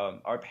know,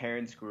 our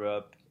parents grew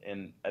up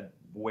in a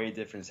way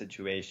different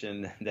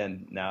situation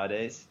than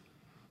nowadays,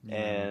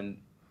 and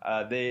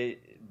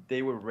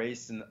they were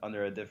raised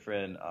under a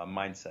different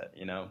mindset.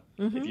 You know,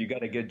 if you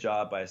got a good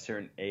job by a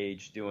certain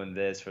age doing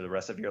this for the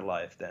rest of your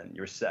life, then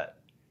you're set.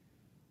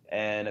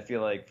 And I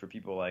feel like for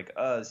people like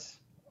us,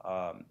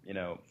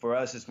 for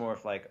us, it's more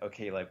of like,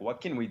 okay, like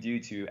what can we do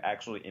to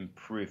actually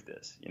improve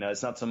this?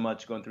 It's not so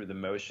much going through the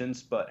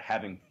motions, but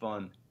having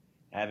fun,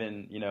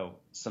 having,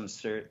 some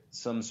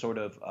sort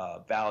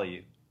of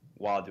value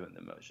while doing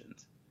the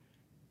motions.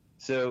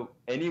 So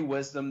any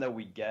wisdom that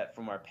we get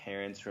from our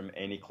parents, from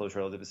any close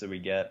relatives that we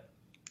get,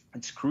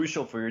 it's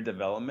crucial for your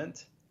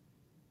development,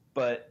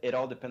 but it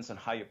all depends on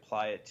how you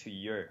apply it to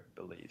your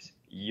beliefs,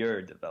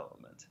 your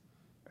development.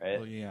 Right?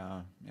 Well,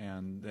 yeah,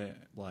 and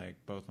like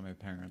both of my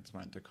parents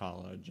went to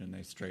college, and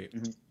they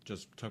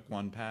just took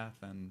one path,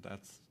 and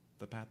that's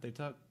the path they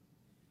took.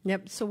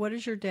 Yep. So what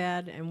does your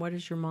dad and what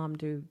does your mom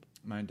do?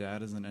 My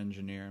dad is an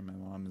engineer, and my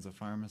mom is a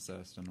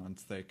pharmacist, and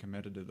once they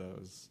committed to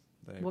those,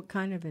 What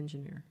kind of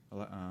engineer?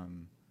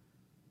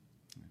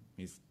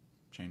 He's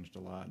changed a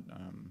lot.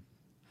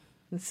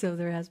 So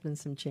there has been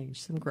some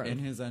change, some growth. In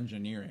his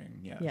engineering,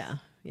 yes. Yeah,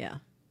 yeah.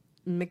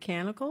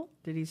 Mechanical?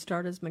 Did he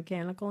start as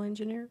mechanical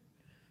engineer?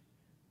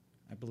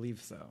 I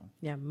believe so.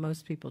 Yeah,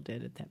 most people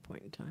did at that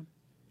point in time.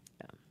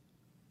 Yeah.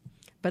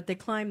 But they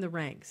climb the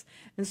ranks.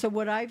 And so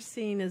what I've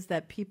seen is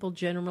that people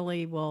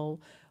generally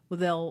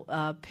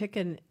they'll pick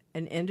an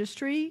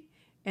industry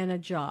and a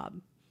job.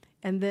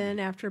 And then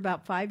after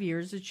about 5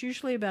 years, it's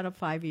usually about a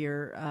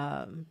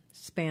 5-year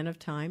span of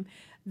time,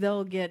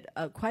 they'll get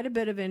quite a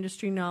bit of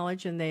industry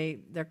knowledge, and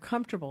they're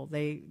comfortable.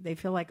 They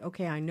feel like,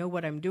 okay, I know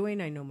what I'm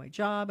doing. I know my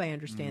job. I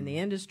understand the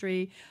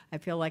industry. I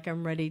feel like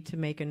I'm ready to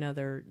make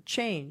another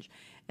change.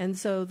 And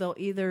so they'll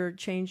either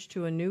change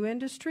to a new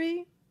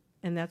industry,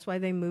 and that's why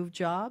they move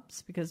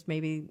jobs, because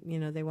maybe,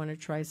 they want to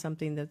try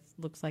something that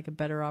looks like a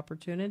better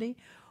opportunity,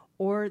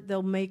 or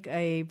they'll make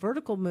a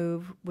vertical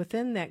move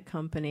within that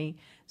company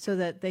so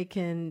that they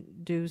can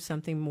do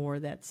something more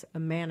that's a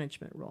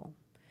management role.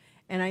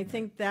 And I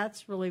think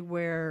that's really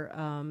where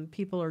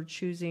people are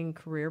choosing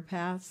career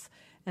paths,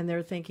 and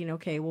they're thinking,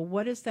 okay, well,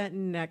 what is that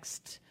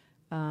next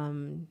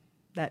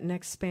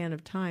span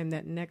of time,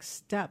 that next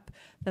step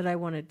that I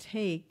want to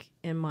take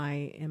in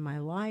my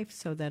life,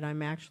 so that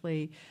I'm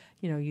actually,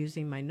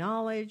 using my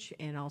knowledge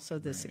and also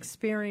this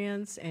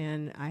experience,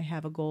 and I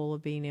have a goal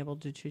of being able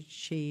to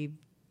achieve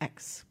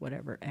X,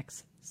 whatever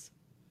X is.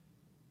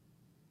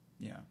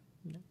 Yeah.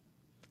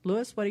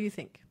 Luis, what do you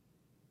think?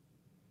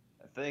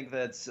 I think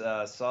that's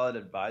solid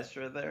advice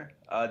right there.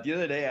 The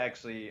other day,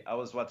 actually, I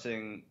was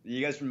watching.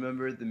 You guys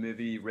remember the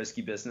movie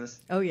Risky Business?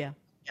 Oh, yeah.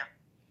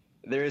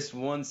 There's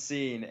one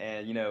scene,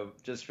 and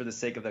just for the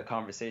sake of the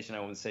conversation,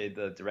 I won't say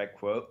the direct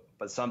quote,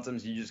 but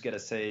sometimes you just gotta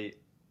say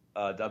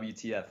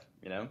WTF.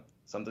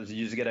 Sometimes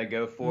you just gotta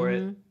go for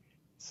it.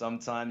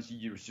 Sometimes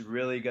you just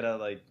really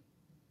gotta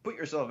put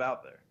yourself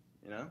out there.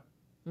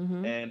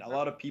 And a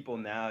lot of people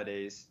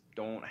nowadays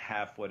don't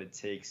have what it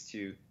takes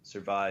to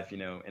survive,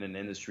 in an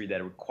industry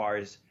that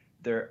requires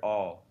their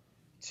all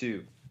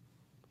to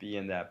be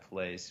in that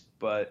place.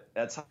 But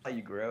that's how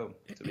you grow,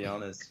 to be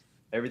honest.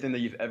 Everything that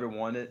you've ever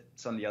wanted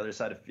is on the other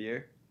side of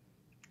fear,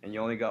 and you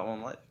only got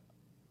one life.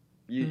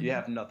 You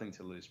have nothing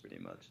to lose, pretty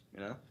much,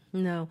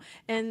 No,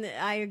 and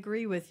I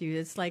agree with you.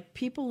 It's like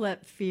people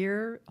let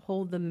fear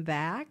hold them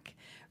back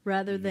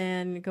rather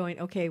than going,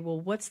 okay, well,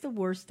 what's the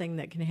worst thing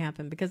that can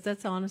happen? Because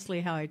that's honestly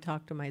how I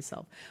talk to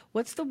myself.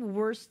 What's the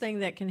worst thing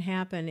that can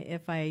happen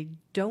if I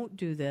don't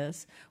do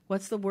this?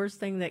 What's the worst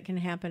thing that can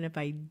happen if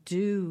I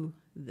do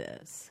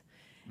this?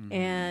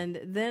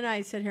 And then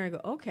I sit here and go,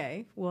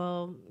 okay,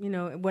 well,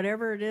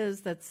 whatever it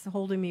is that's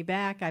holding me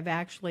back, I've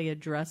actually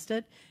addressed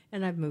it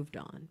and I've moved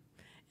on.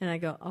 And I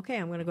go, okay,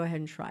 I'm going to go ahead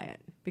and try it.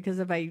 Because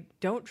if I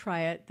don't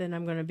try it, then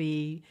I'm going to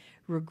be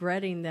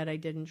regretting that I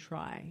didn't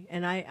try.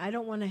 And I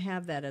don't want to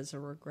have that as a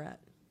regret.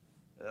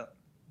 Yeah.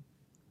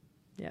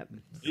 Yep.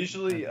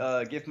 Usually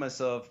give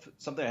myself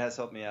something that has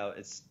helped me out.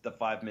 It's the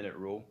 5-minute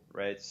rule,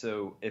 right?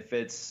 So if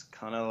it's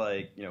kind of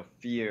like,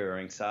 fear or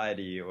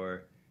anxiety,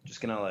 or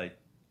just kind of like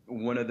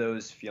one of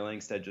those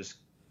feelings that just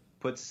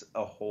puts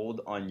a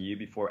hold on you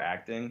before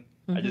acting,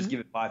 I just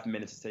give it 5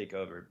 minutes to take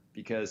over.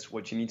 Because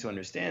what you need to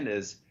understand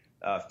is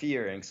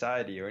fear,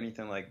 anxiety, or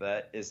anything like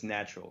that is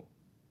natural.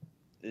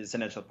 It's a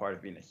natural part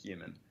of being a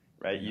human,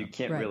 right? You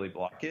can't really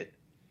block it.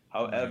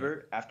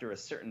 However, after a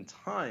certain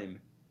time,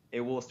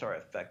 it will start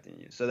affecting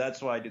you. So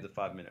that's why I do the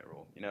 5-minute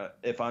rule.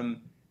 If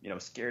I'm,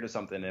 scared of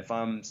something, if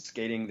I'm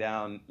skating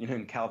down,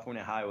 in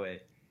California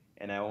highway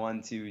and I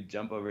want to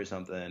jump over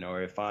something,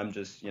 or if I'm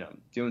just,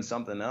 doing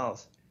something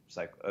else, it's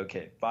like,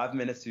 okay, 5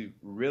 minutes to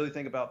really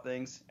think about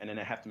things, and then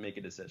I have to make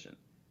a decision.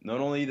 Not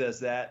only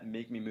does that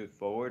make me move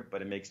forward,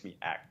 but it makes me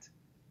act.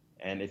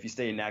 And if you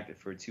stay inactive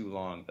for too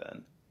long,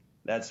 then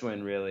that's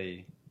when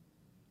really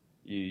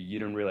you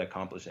don't really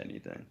accomplish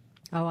anything.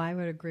 Oh, I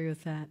would agree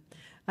with that.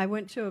 I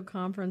went to a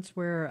conference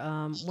where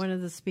one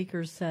of the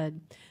speakers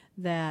said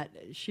that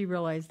she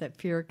realized that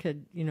fear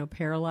could,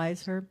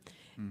 paralyze her.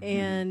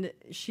 And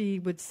she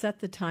would set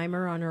the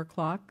timer on her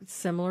clock,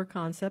 similar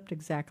concept,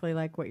 exactly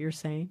like what you're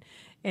saying.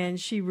 And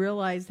she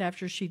realized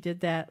after she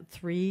did that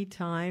 3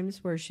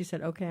 times where she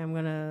said, okay, I'm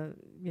going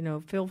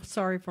to, feel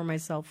sorry for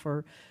myself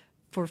for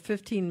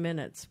 15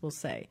 minutes, we'll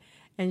say.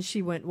 And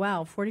she went,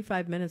 wow,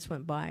 45 minutes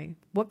went by.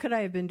 What could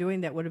I have been doing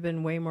that would have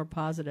been way more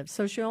positive?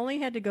 So she only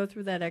had to go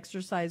through that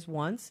exercise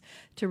once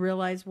to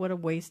realize what a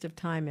waste of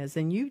time is.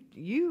 And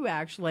you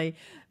actually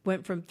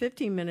went from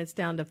 15 minutes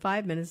down to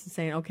 5 minutes and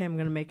saying, okay, I'm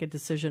going to make a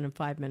decision in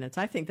 5 minutes.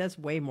 I think that's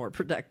way more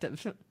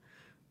productive.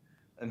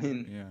 I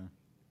mean,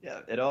 yeah,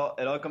 it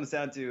all comes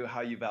down to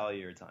how you value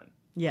your time.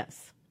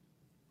 Yes,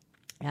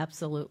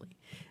 absolutely.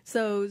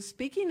 So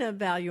speaking of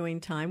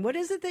valuing time, what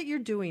is it that you're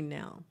doing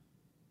now?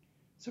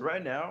 So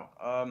right now,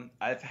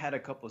 I've had a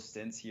couple of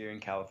stints here in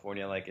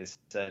California, like I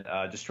said,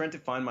 just trying to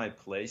find my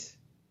place.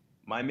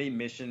 My main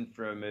mission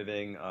from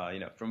moving,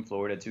 from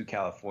Florida to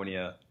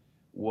California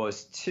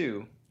was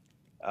to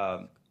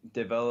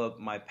develop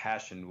my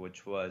passion,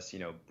 which was,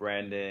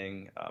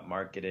 branding,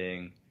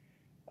 marketing,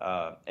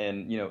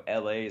 and,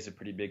 LA is a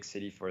pretty big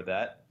city for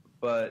that.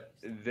 But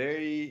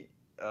very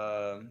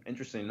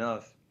interesting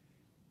enough,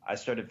 I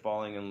started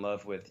falling in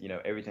love with,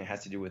 everything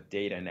has to do with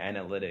data and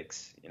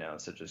analytics,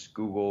 such as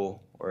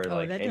Google or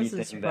like that anything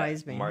doesn't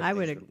surprise me. I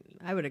marketing.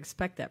 would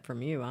expect that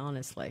from you,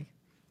 honestly.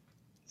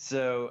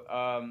 So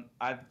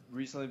I've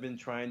recently been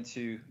trying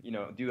to,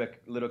 do a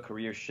little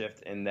career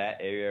shift in that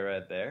area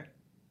right there.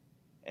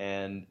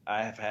 And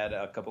I have had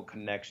a couple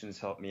connections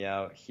help me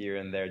out here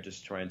and there,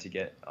 just trying to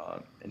get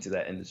into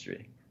that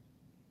industry.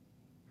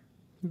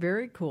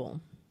 Very cool.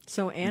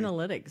 So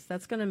analytics,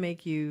 that's going to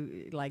make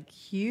you like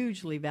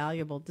hugely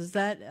valuable. Does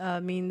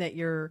that mean that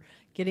you're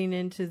getting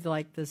into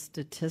like the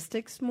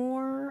statistics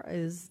more?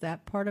 Is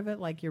that part of it?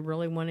 Like you're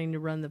really wanting to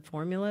run the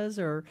formulas,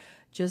 or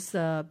just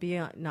be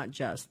on, not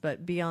just,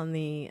 but be on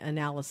the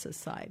analysis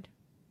side?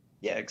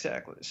 Yeah,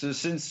 exactly. So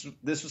since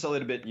this was a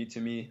little bit new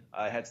to me,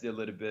 I had to do a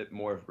little bit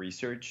more of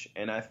research,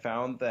 and I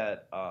found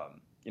that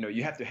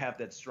you have to have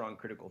that strong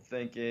critical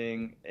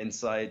thinking,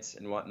 insights,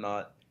 and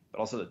whatnot, but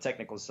also the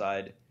technical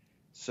side.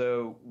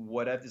 So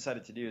what I've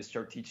decided to do is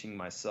start teaching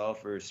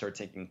myself or start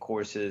taking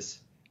courses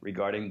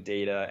regarding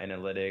data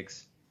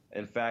analytics.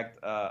 In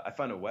fact, I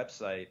found a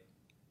website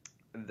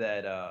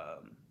that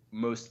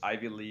most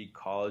Ivy League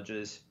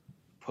colleges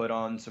put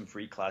on some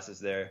free classes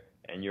there,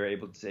 and you're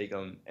able to take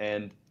them.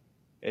 And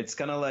it's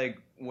kind of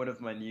like one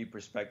of my new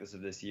perspectives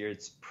of this year.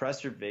 It's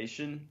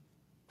preservation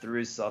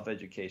through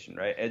self-education,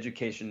 right?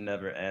 Education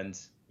never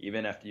ends,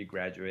 even after you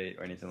graduate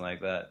or anything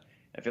like that.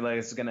 I feel like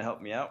it's going to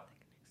help me out.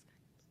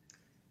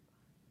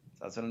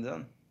 That's what I'm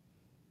doing.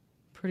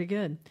 Pretty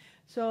good.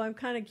 So I'm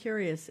kind of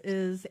curious,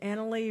 is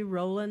Annalie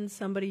Rollins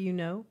somebody you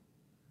know?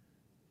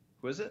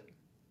 Who is it?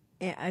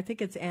 I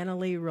think it's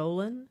Annalie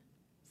Rollins.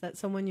 Is that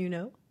someone you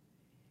know?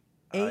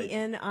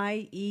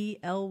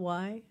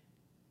 Aniely?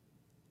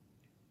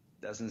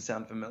 Doesn't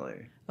sound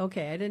familiar.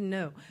 Okay, I didn't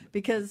know.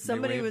 Because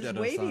somebody was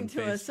waving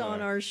to us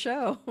on our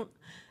show.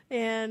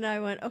 And I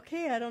went,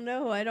 okay, I don't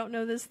know. I don't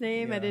know this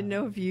name. Yeah. I didn't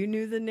know if you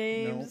knew the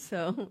name. No.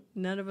 So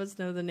none of us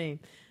know the name.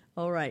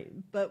 All right.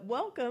 But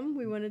welcome.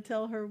 We want to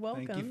tell her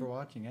welcome. Thank you for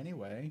watching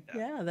anyway.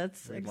 Yeah,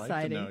 that's We'd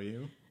exciting. Like to know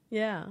you.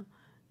 Yeah.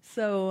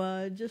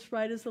 So just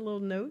write us a little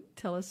note.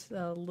 Tell us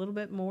a little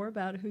bit more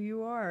about who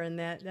you are in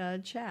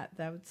that chat.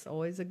 That's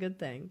always a good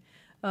thing.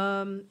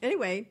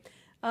 Anyway,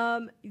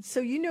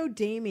 so you know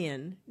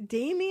Damien.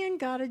 Damien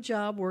got a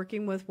job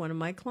working with one of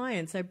my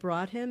clients. I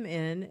brought him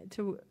in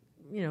to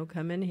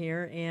come in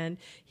here, and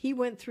he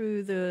went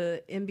through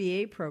the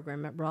MBA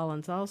program at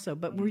Rollins also.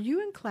 But were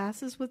you in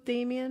classes with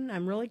Damien?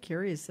 I'm really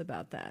curious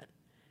about that.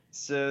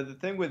 So the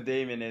thing with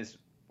Damien is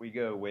we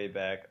go way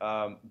back.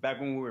 Back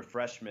when we were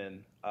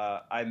freshmen,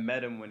 I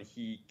met him when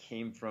he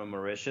came from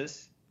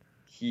Mauritius.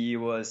 He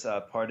was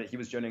he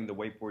was joining the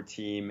wakeboard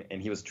team,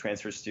 and he was a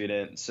transfer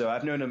student. So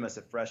I've known him as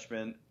a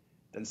freshman.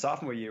 Then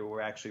sophomore year, we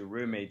were actually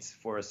roommates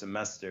for a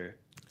semester.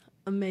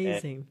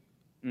 Amazing.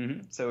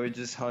 So we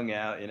just hung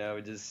out,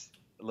 we just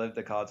lived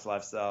the college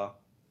lifestyle.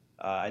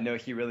 I know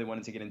he really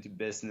wanted to get into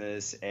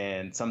business,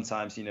 and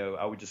sometimes,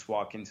 I would just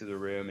walk into the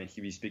room and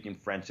he'd be speaking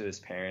French to his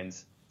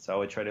parents. So I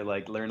would try to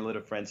learn a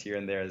little French here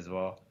and there as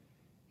well.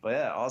 But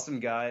yeah, awesome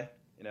guy.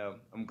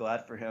 I'm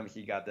glad for him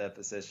he got that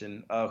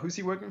position. Who's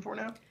he working for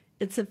now?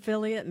 It's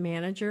affiliate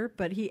manager,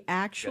 but he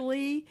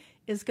actually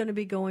is going to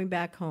be going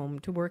back home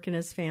to work in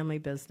his family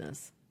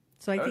business.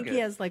 So I think he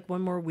has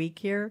one more week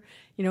here.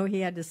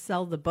 He had to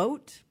sell the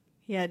boat.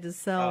 He had to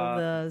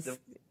sell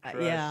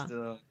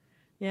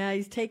Yeah,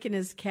 he's taking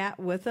his cat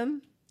with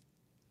him.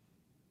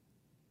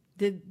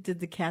 Did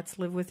the cats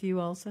live with you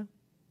also?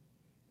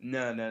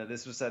 No.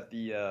 This was at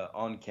the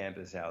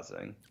on-campus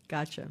housing.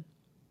 Gotcha.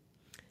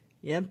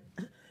 Yep.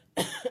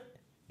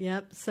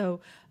 Yep.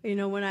 So,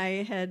 when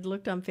I had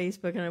looked on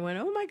Facebook and I went,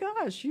 oh my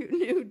gosh, you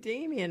knew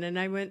Damien. And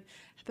I went,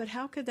 but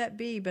how could that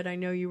be? But I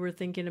know you were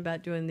thinking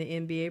about doing the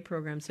MBA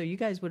program. So you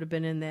guys would have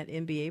been in that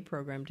MBA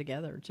program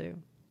together too.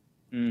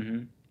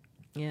 Mm-hmm.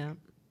 Yeah.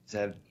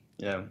 So,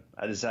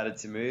 I decided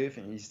to move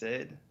and he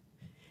stayed.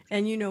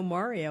 And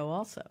Mario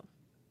also.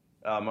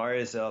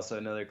 Mario is also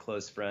another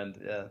close friend.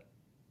 Yeah.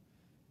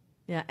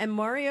 Yeah, and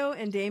Mario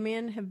and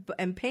Damien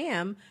and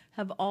Pam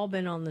have all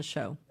been on the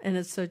show, and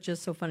it's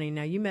just so funny.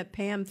 Now, you met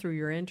Pam through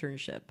your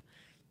internship.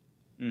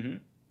 Mm-hmm.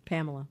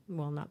 Pamela.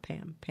 Well, not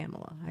Pam,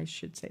 Pamela. I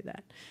should say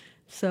that.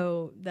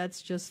 So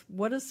that's just,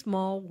 what a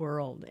small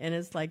world. And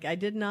it's like, I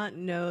did not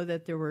know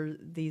that there were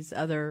these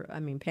other,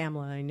 I mean,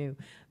 Pamela I knew,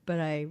 but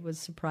I was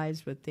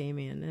surprised with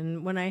Damien.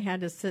 And when I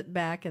had to sit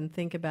back and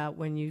think about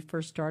when you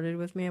first started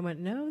with me, I went,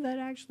 no, that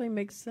actually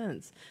makes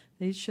sense.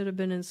 They should have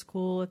been in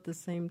school at the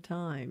same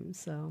time.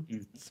 So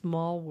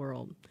small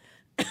world.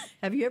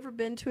 Have you ever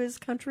been to his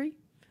country,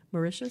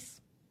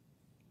 Mauritius?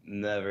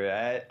 Never.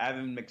 I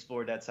haven't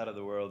explored that side of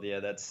the world.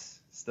 Yeah, that's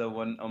still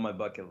one on my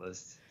bucket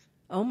list.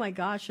 Oh my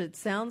gosh, it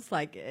sounds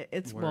like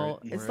it's Where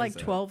it's like is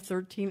it? 12,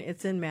 13.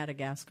 It's in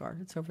Madagascar.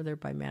 It's over there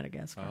by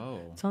Madagascar. Oh.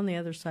 It's on the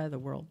other side of the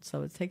world,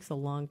 so it takes a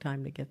long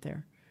time to get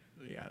there.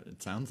 Yeah,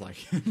 it sounds like.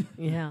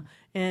 Yeah,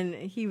 and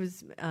he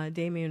was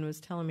Damien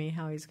was telling me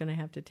how he's going to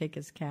have to take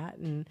his cat,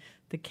 and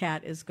the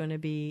cat is going to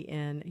be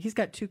in. He's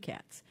got 2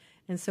 cats,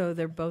 and so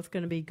they're both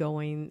going to be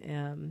going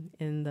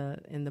in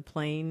the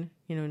plane.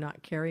 You know,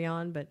 not carry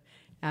on, but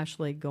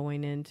actually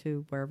going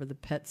into wherever the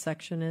pet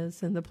section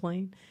is in the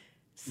plane.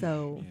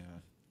 So,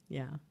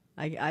 yeah,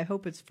 I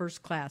hope it's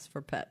first class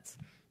for pets.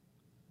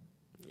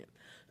 Yeah.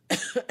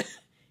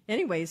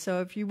 Anyway,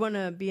 so if you want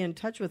to be in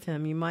touch with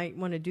him, you might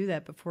want to do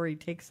that before he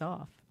takes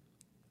off.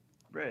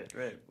 Right.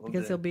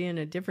 Because he'll be in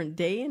a different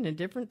day and a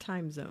different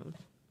time zone.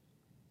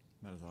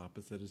 About as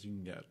opposite as you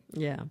can get.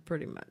 Yeah,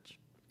 pretty much.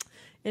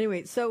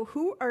 Anyway, so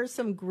who are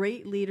some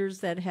great leaders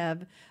that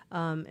have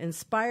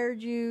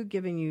inspired you,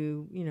 given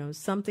you,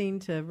 something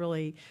to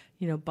really,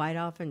 bite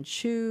off and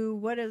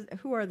chew?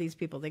 Who are these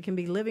people? They can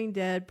be living,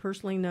 dead,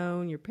 personally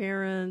known, your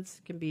parents,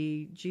 it can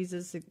be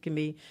Jesus, it can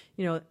be,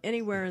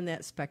 anywhere in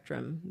that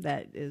spectrum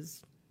that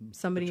is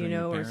somebody Between you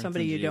know your or parents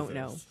somebody and you don't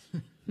know.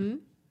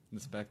 Jesus. The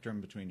spectrum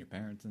between your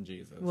parents and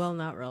Jesus. Well,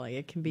 not really.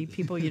 It can be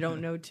people you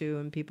don't know too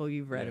and people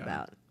you've read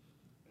about.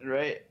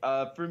 Right.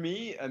 For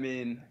me, I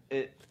mean,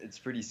 it's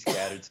pretty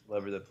scattered. It's all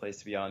over the place,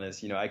 to be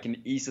honest. I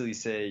can easily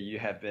say you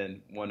have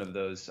been one of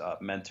those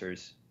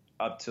mentors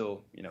up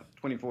till,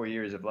 24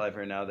 years of life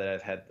right now that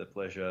I've had the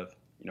pleasure of,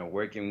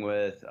 working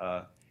with.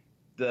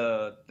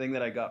 The thing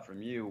that I got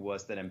from you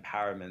was that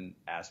empowerment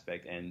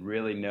aspect and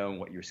really knowing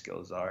what your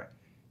skills are.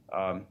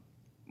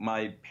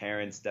 My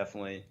parents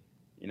definitely,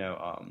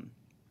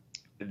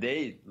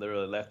 they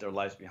literally left their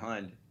lives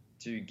behind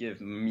to give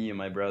me and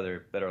my brother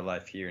a better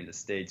life here in the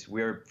States.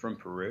 We're from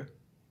Peru,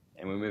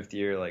 and we moved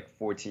here like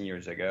 14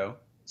 years ago.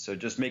 So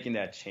just making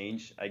that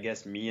change, I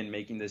guess me and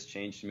making this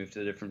change to move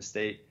to a different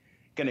state,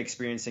 kind of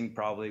experiencing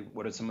probably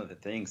what are some of the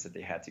things that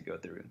they had to go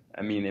through.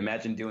 I mean,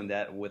 imagine doing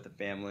that with a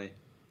family,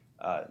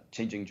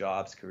 changing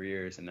jobs,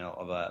 careers, and all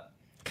of that.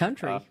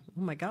 Country. Oh,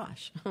 my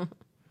gosh.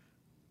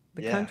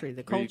 Country,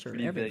 the culture,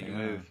 pretty everything. Big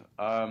move.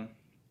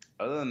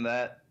 Other than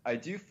that, I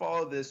do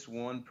follow this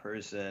one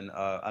person.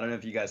 I don't know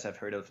if you guys have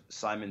heard of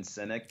Simon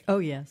Sinek. Oh,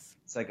 yes.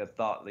 It's like a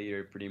thought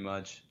leader pretty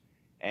much.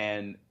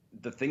 And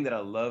the thing that I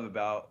love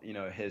about,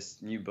 his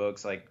new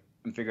books, like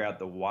figuring out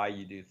the why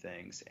you do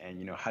things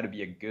and, how to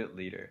be a good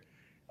leader.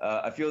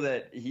 I feel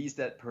that he's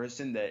that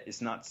person that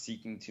is not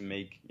seeking to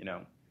make,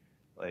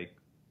 like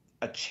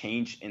a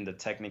change in the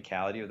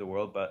technicality of the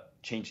world, but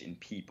change in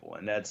people.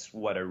 And that's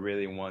what I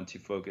really want to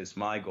focus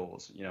my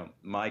goals,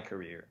 my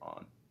career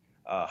on.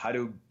 How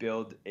to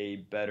build a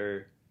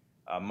better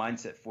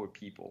mindset for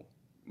people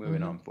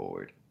moving on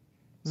forward.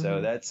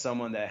 So that's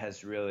someone that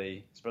has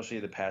really, especially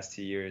the past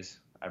 2 years,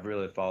 I've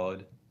really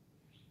followed.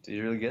 So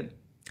he's really good.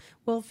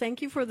 Well,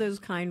 thank you for those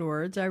kind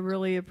words. I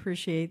really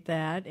appreciate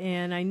that.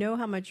 And I know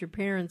how much your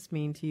parents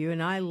mean to you.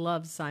 And I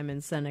love Simon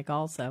Sinek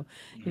also.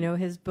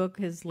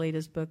 His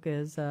latest book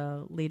is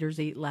Leaders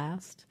Eat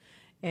Last.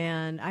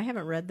 And I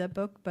haven't read that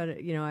book, but,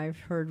 I've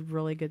heard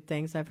really good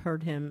things. I've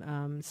heard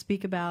him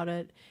speak about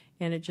it.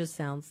 And it just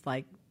sounds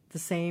like the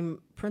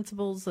same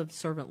principles of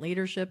servant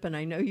leadership. And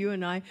I know you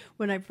and I,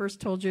 when I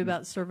first told you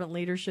about servant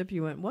leadership,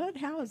 you went, what?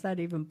 How is that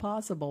even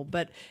possible?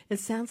 But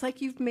it sounds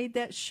like you've made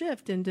that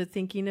shift into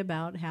thinking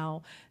about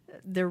how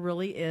there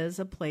really is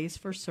a place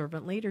for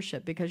servant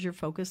leadership because you're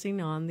focusing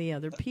on the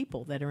other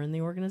people that are in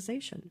the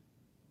organization.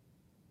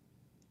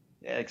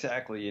 Yeah,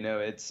 exactly.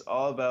 It's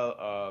all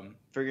about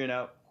figuring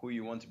out who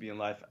you want to be in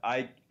life.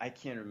 I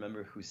can't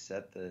remember who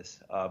said this,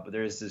 but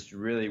there's this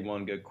really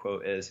one good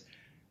quote is,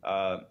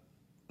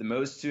 the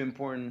most 2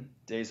 important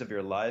days of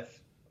your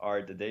life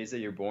are the days that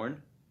you're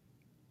born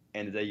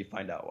and the day you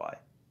find out why.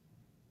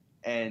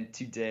 And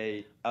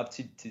up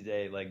to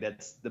today, like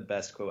that's the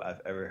best quote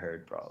I've ever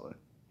heard probably.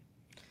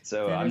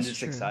 So that I'm just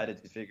true.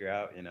 excited to figure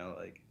out,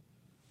 like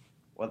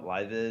what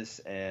life is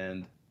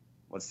and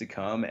what's to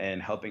come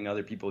and helping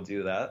other people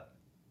do that.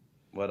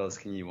 What else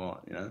can you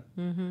want,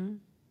 Mm-hmm.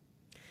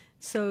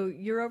 So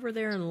you're over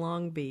there in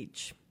Long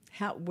Beach.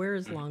 Where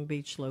is Long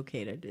Beach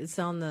located? It's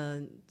on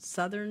the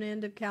southern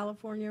end of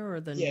California or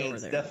the northern? Yeah,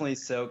 it's definitely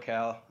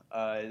SoCal.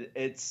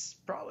 It's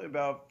probably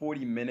about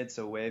 40 minutes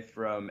away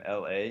from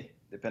LA,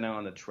 depending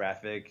on the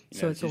traffic.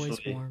 So it's always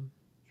warm.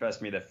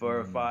 Trust me, the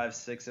 405,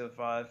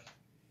 605,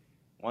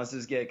 once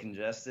this get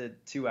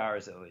congested, 2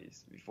 hours at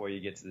least before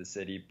you get to the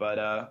city. But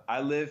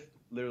I live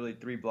literally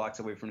 3 blocks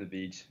away from the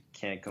beach.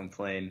 Can't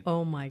complain.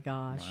 Oh, my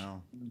gosh.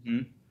 Wow. Mm-hmm.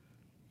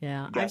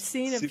 Yeah, You got I've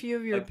seen a super few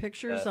of your like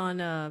pictures that. on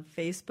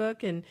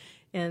Facebook, and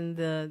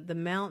the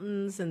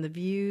mountains and the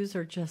views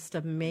are just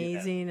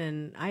amazing.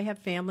 And I have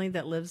family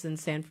that lives in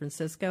San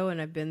Francisco, and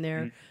I've been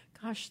there,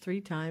 gosh, 3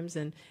 times,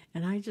 and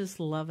I just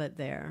love it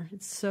there.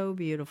 It's so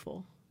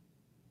beautiful.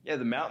 Yeah,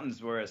 the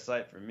mountains were a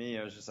sight for me.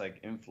 I was just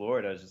like in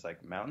Florida. I was just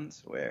like,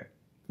 mountains? Where?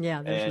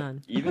 Yeah, there's And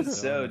none. even So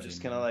so, amazing,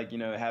 just kind of man. like,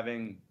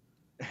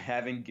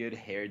 having good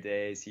hair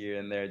days here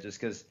and there, just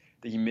because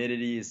the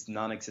humidity is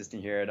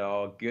non-existent here at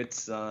all. Good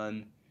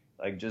sun,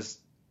 like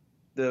just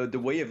the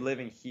way of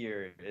living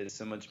here is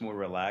so much more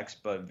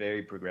relaxed, but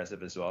very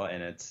progressive as well,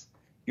 and it's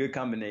good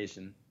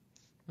combination.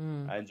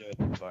 I enjoy it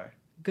so far.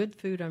 Good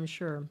food, I'm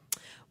sure.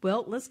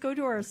 Well, let's go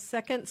to our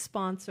second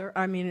sponsor.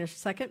 I mean, our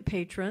second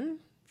patron.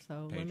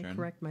 So let me Patron.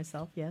 correct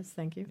myself. Yes,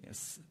 thank you.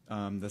 Yes,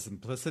 the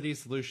Simplicity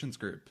Solutions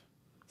Group.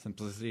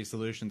 Simplicity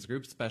Solutions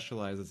Group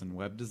specializes in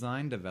web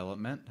design,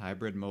 development,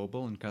 hybrid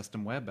mobile, and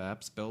custom web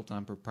apps built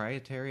on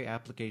proprietary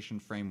application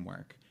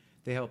framework.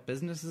 They help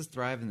businesses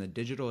thrive in the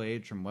digital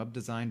age from web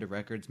design to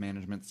records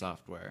management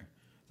software.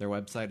 Their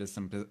website is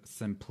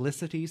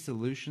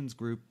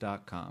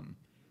simplicitysolutionsgroup.com.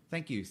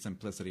 Thank you,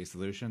 Simplicity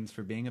Solutions,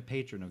 for being a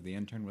patron of the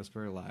Intern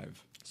Whisperer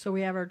Live. So we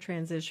have our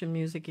transition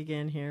music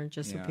again here,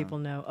 just so Yeah. people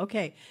know.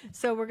 Okay,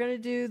 so we're going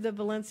to do the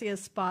Valencia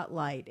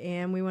Spotlight,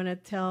 and we want to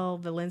tell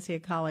Valencia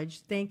College,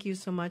 thank you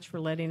so much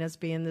for letting us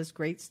be in this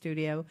great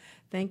studio.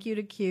 Thank you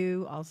to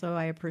Q. Also,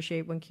 I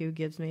appreciate when Q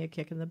gives me a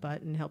kick in the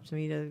butt and helps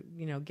me to,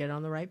 get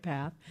on the right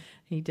path.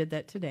 He did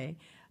that today.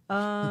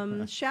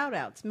 Shout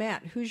outs.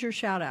 Matt, who's your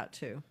shout out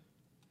to?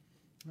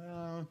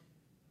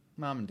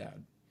 Mom and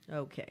Dad.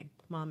 Okay,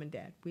 Mom and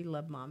Dad. We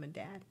love Mom and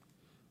Dad.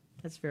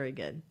 That's very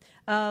good.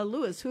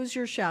 Louis, who's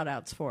your shout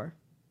outs for?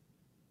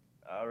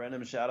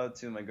 Random shout out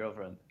to my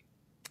girlfriend,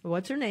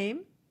 What's her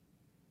name?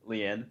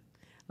 Leanne.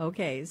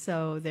 Okay,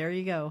 so there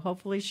you go.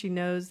 Hopefully she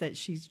knows that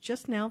she's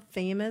just now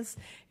famous.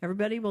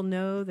 Everybody will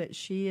know that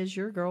she is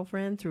your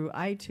girlfriend through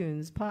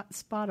iTunes,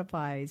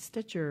 Spotify,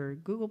 Stitcher,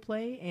 Google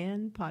Play,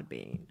 and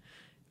Podbean,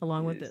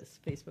 along with this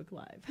Facebook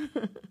Live.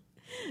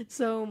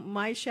 So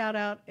my shout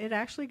out, it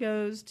actually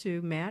goes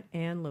to Matt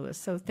and Louis.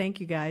 So thank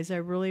you guys. I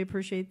really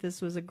appreciate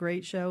this. Was a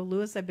great show.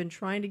 Louis, I've been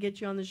trying to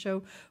get you on the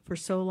show for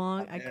so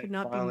long. I could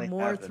not be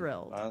more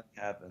thrilled. Finally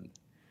happened.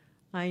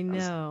 I I'm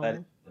so know.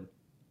 excited.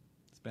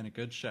 It's been a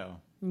good show.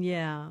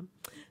 Yeah.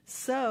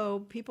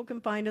 So people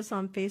can find us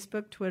on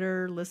Facebook,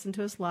 Twitter, listen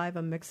to us live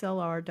on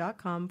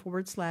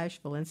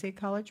mixlr.com/Valencia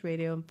College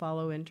Radio and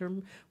follow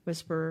Intern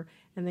Whisperer.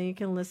 And then you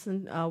can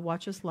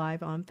watch us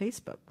live on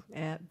Facebook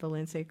at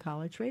Valencia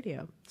College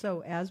Radio.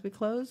 So as we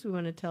close, we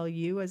want to tell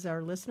you as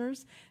our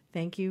listeners,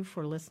 thank you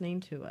for listening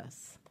to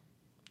us.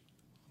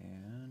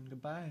 And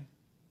goodbye.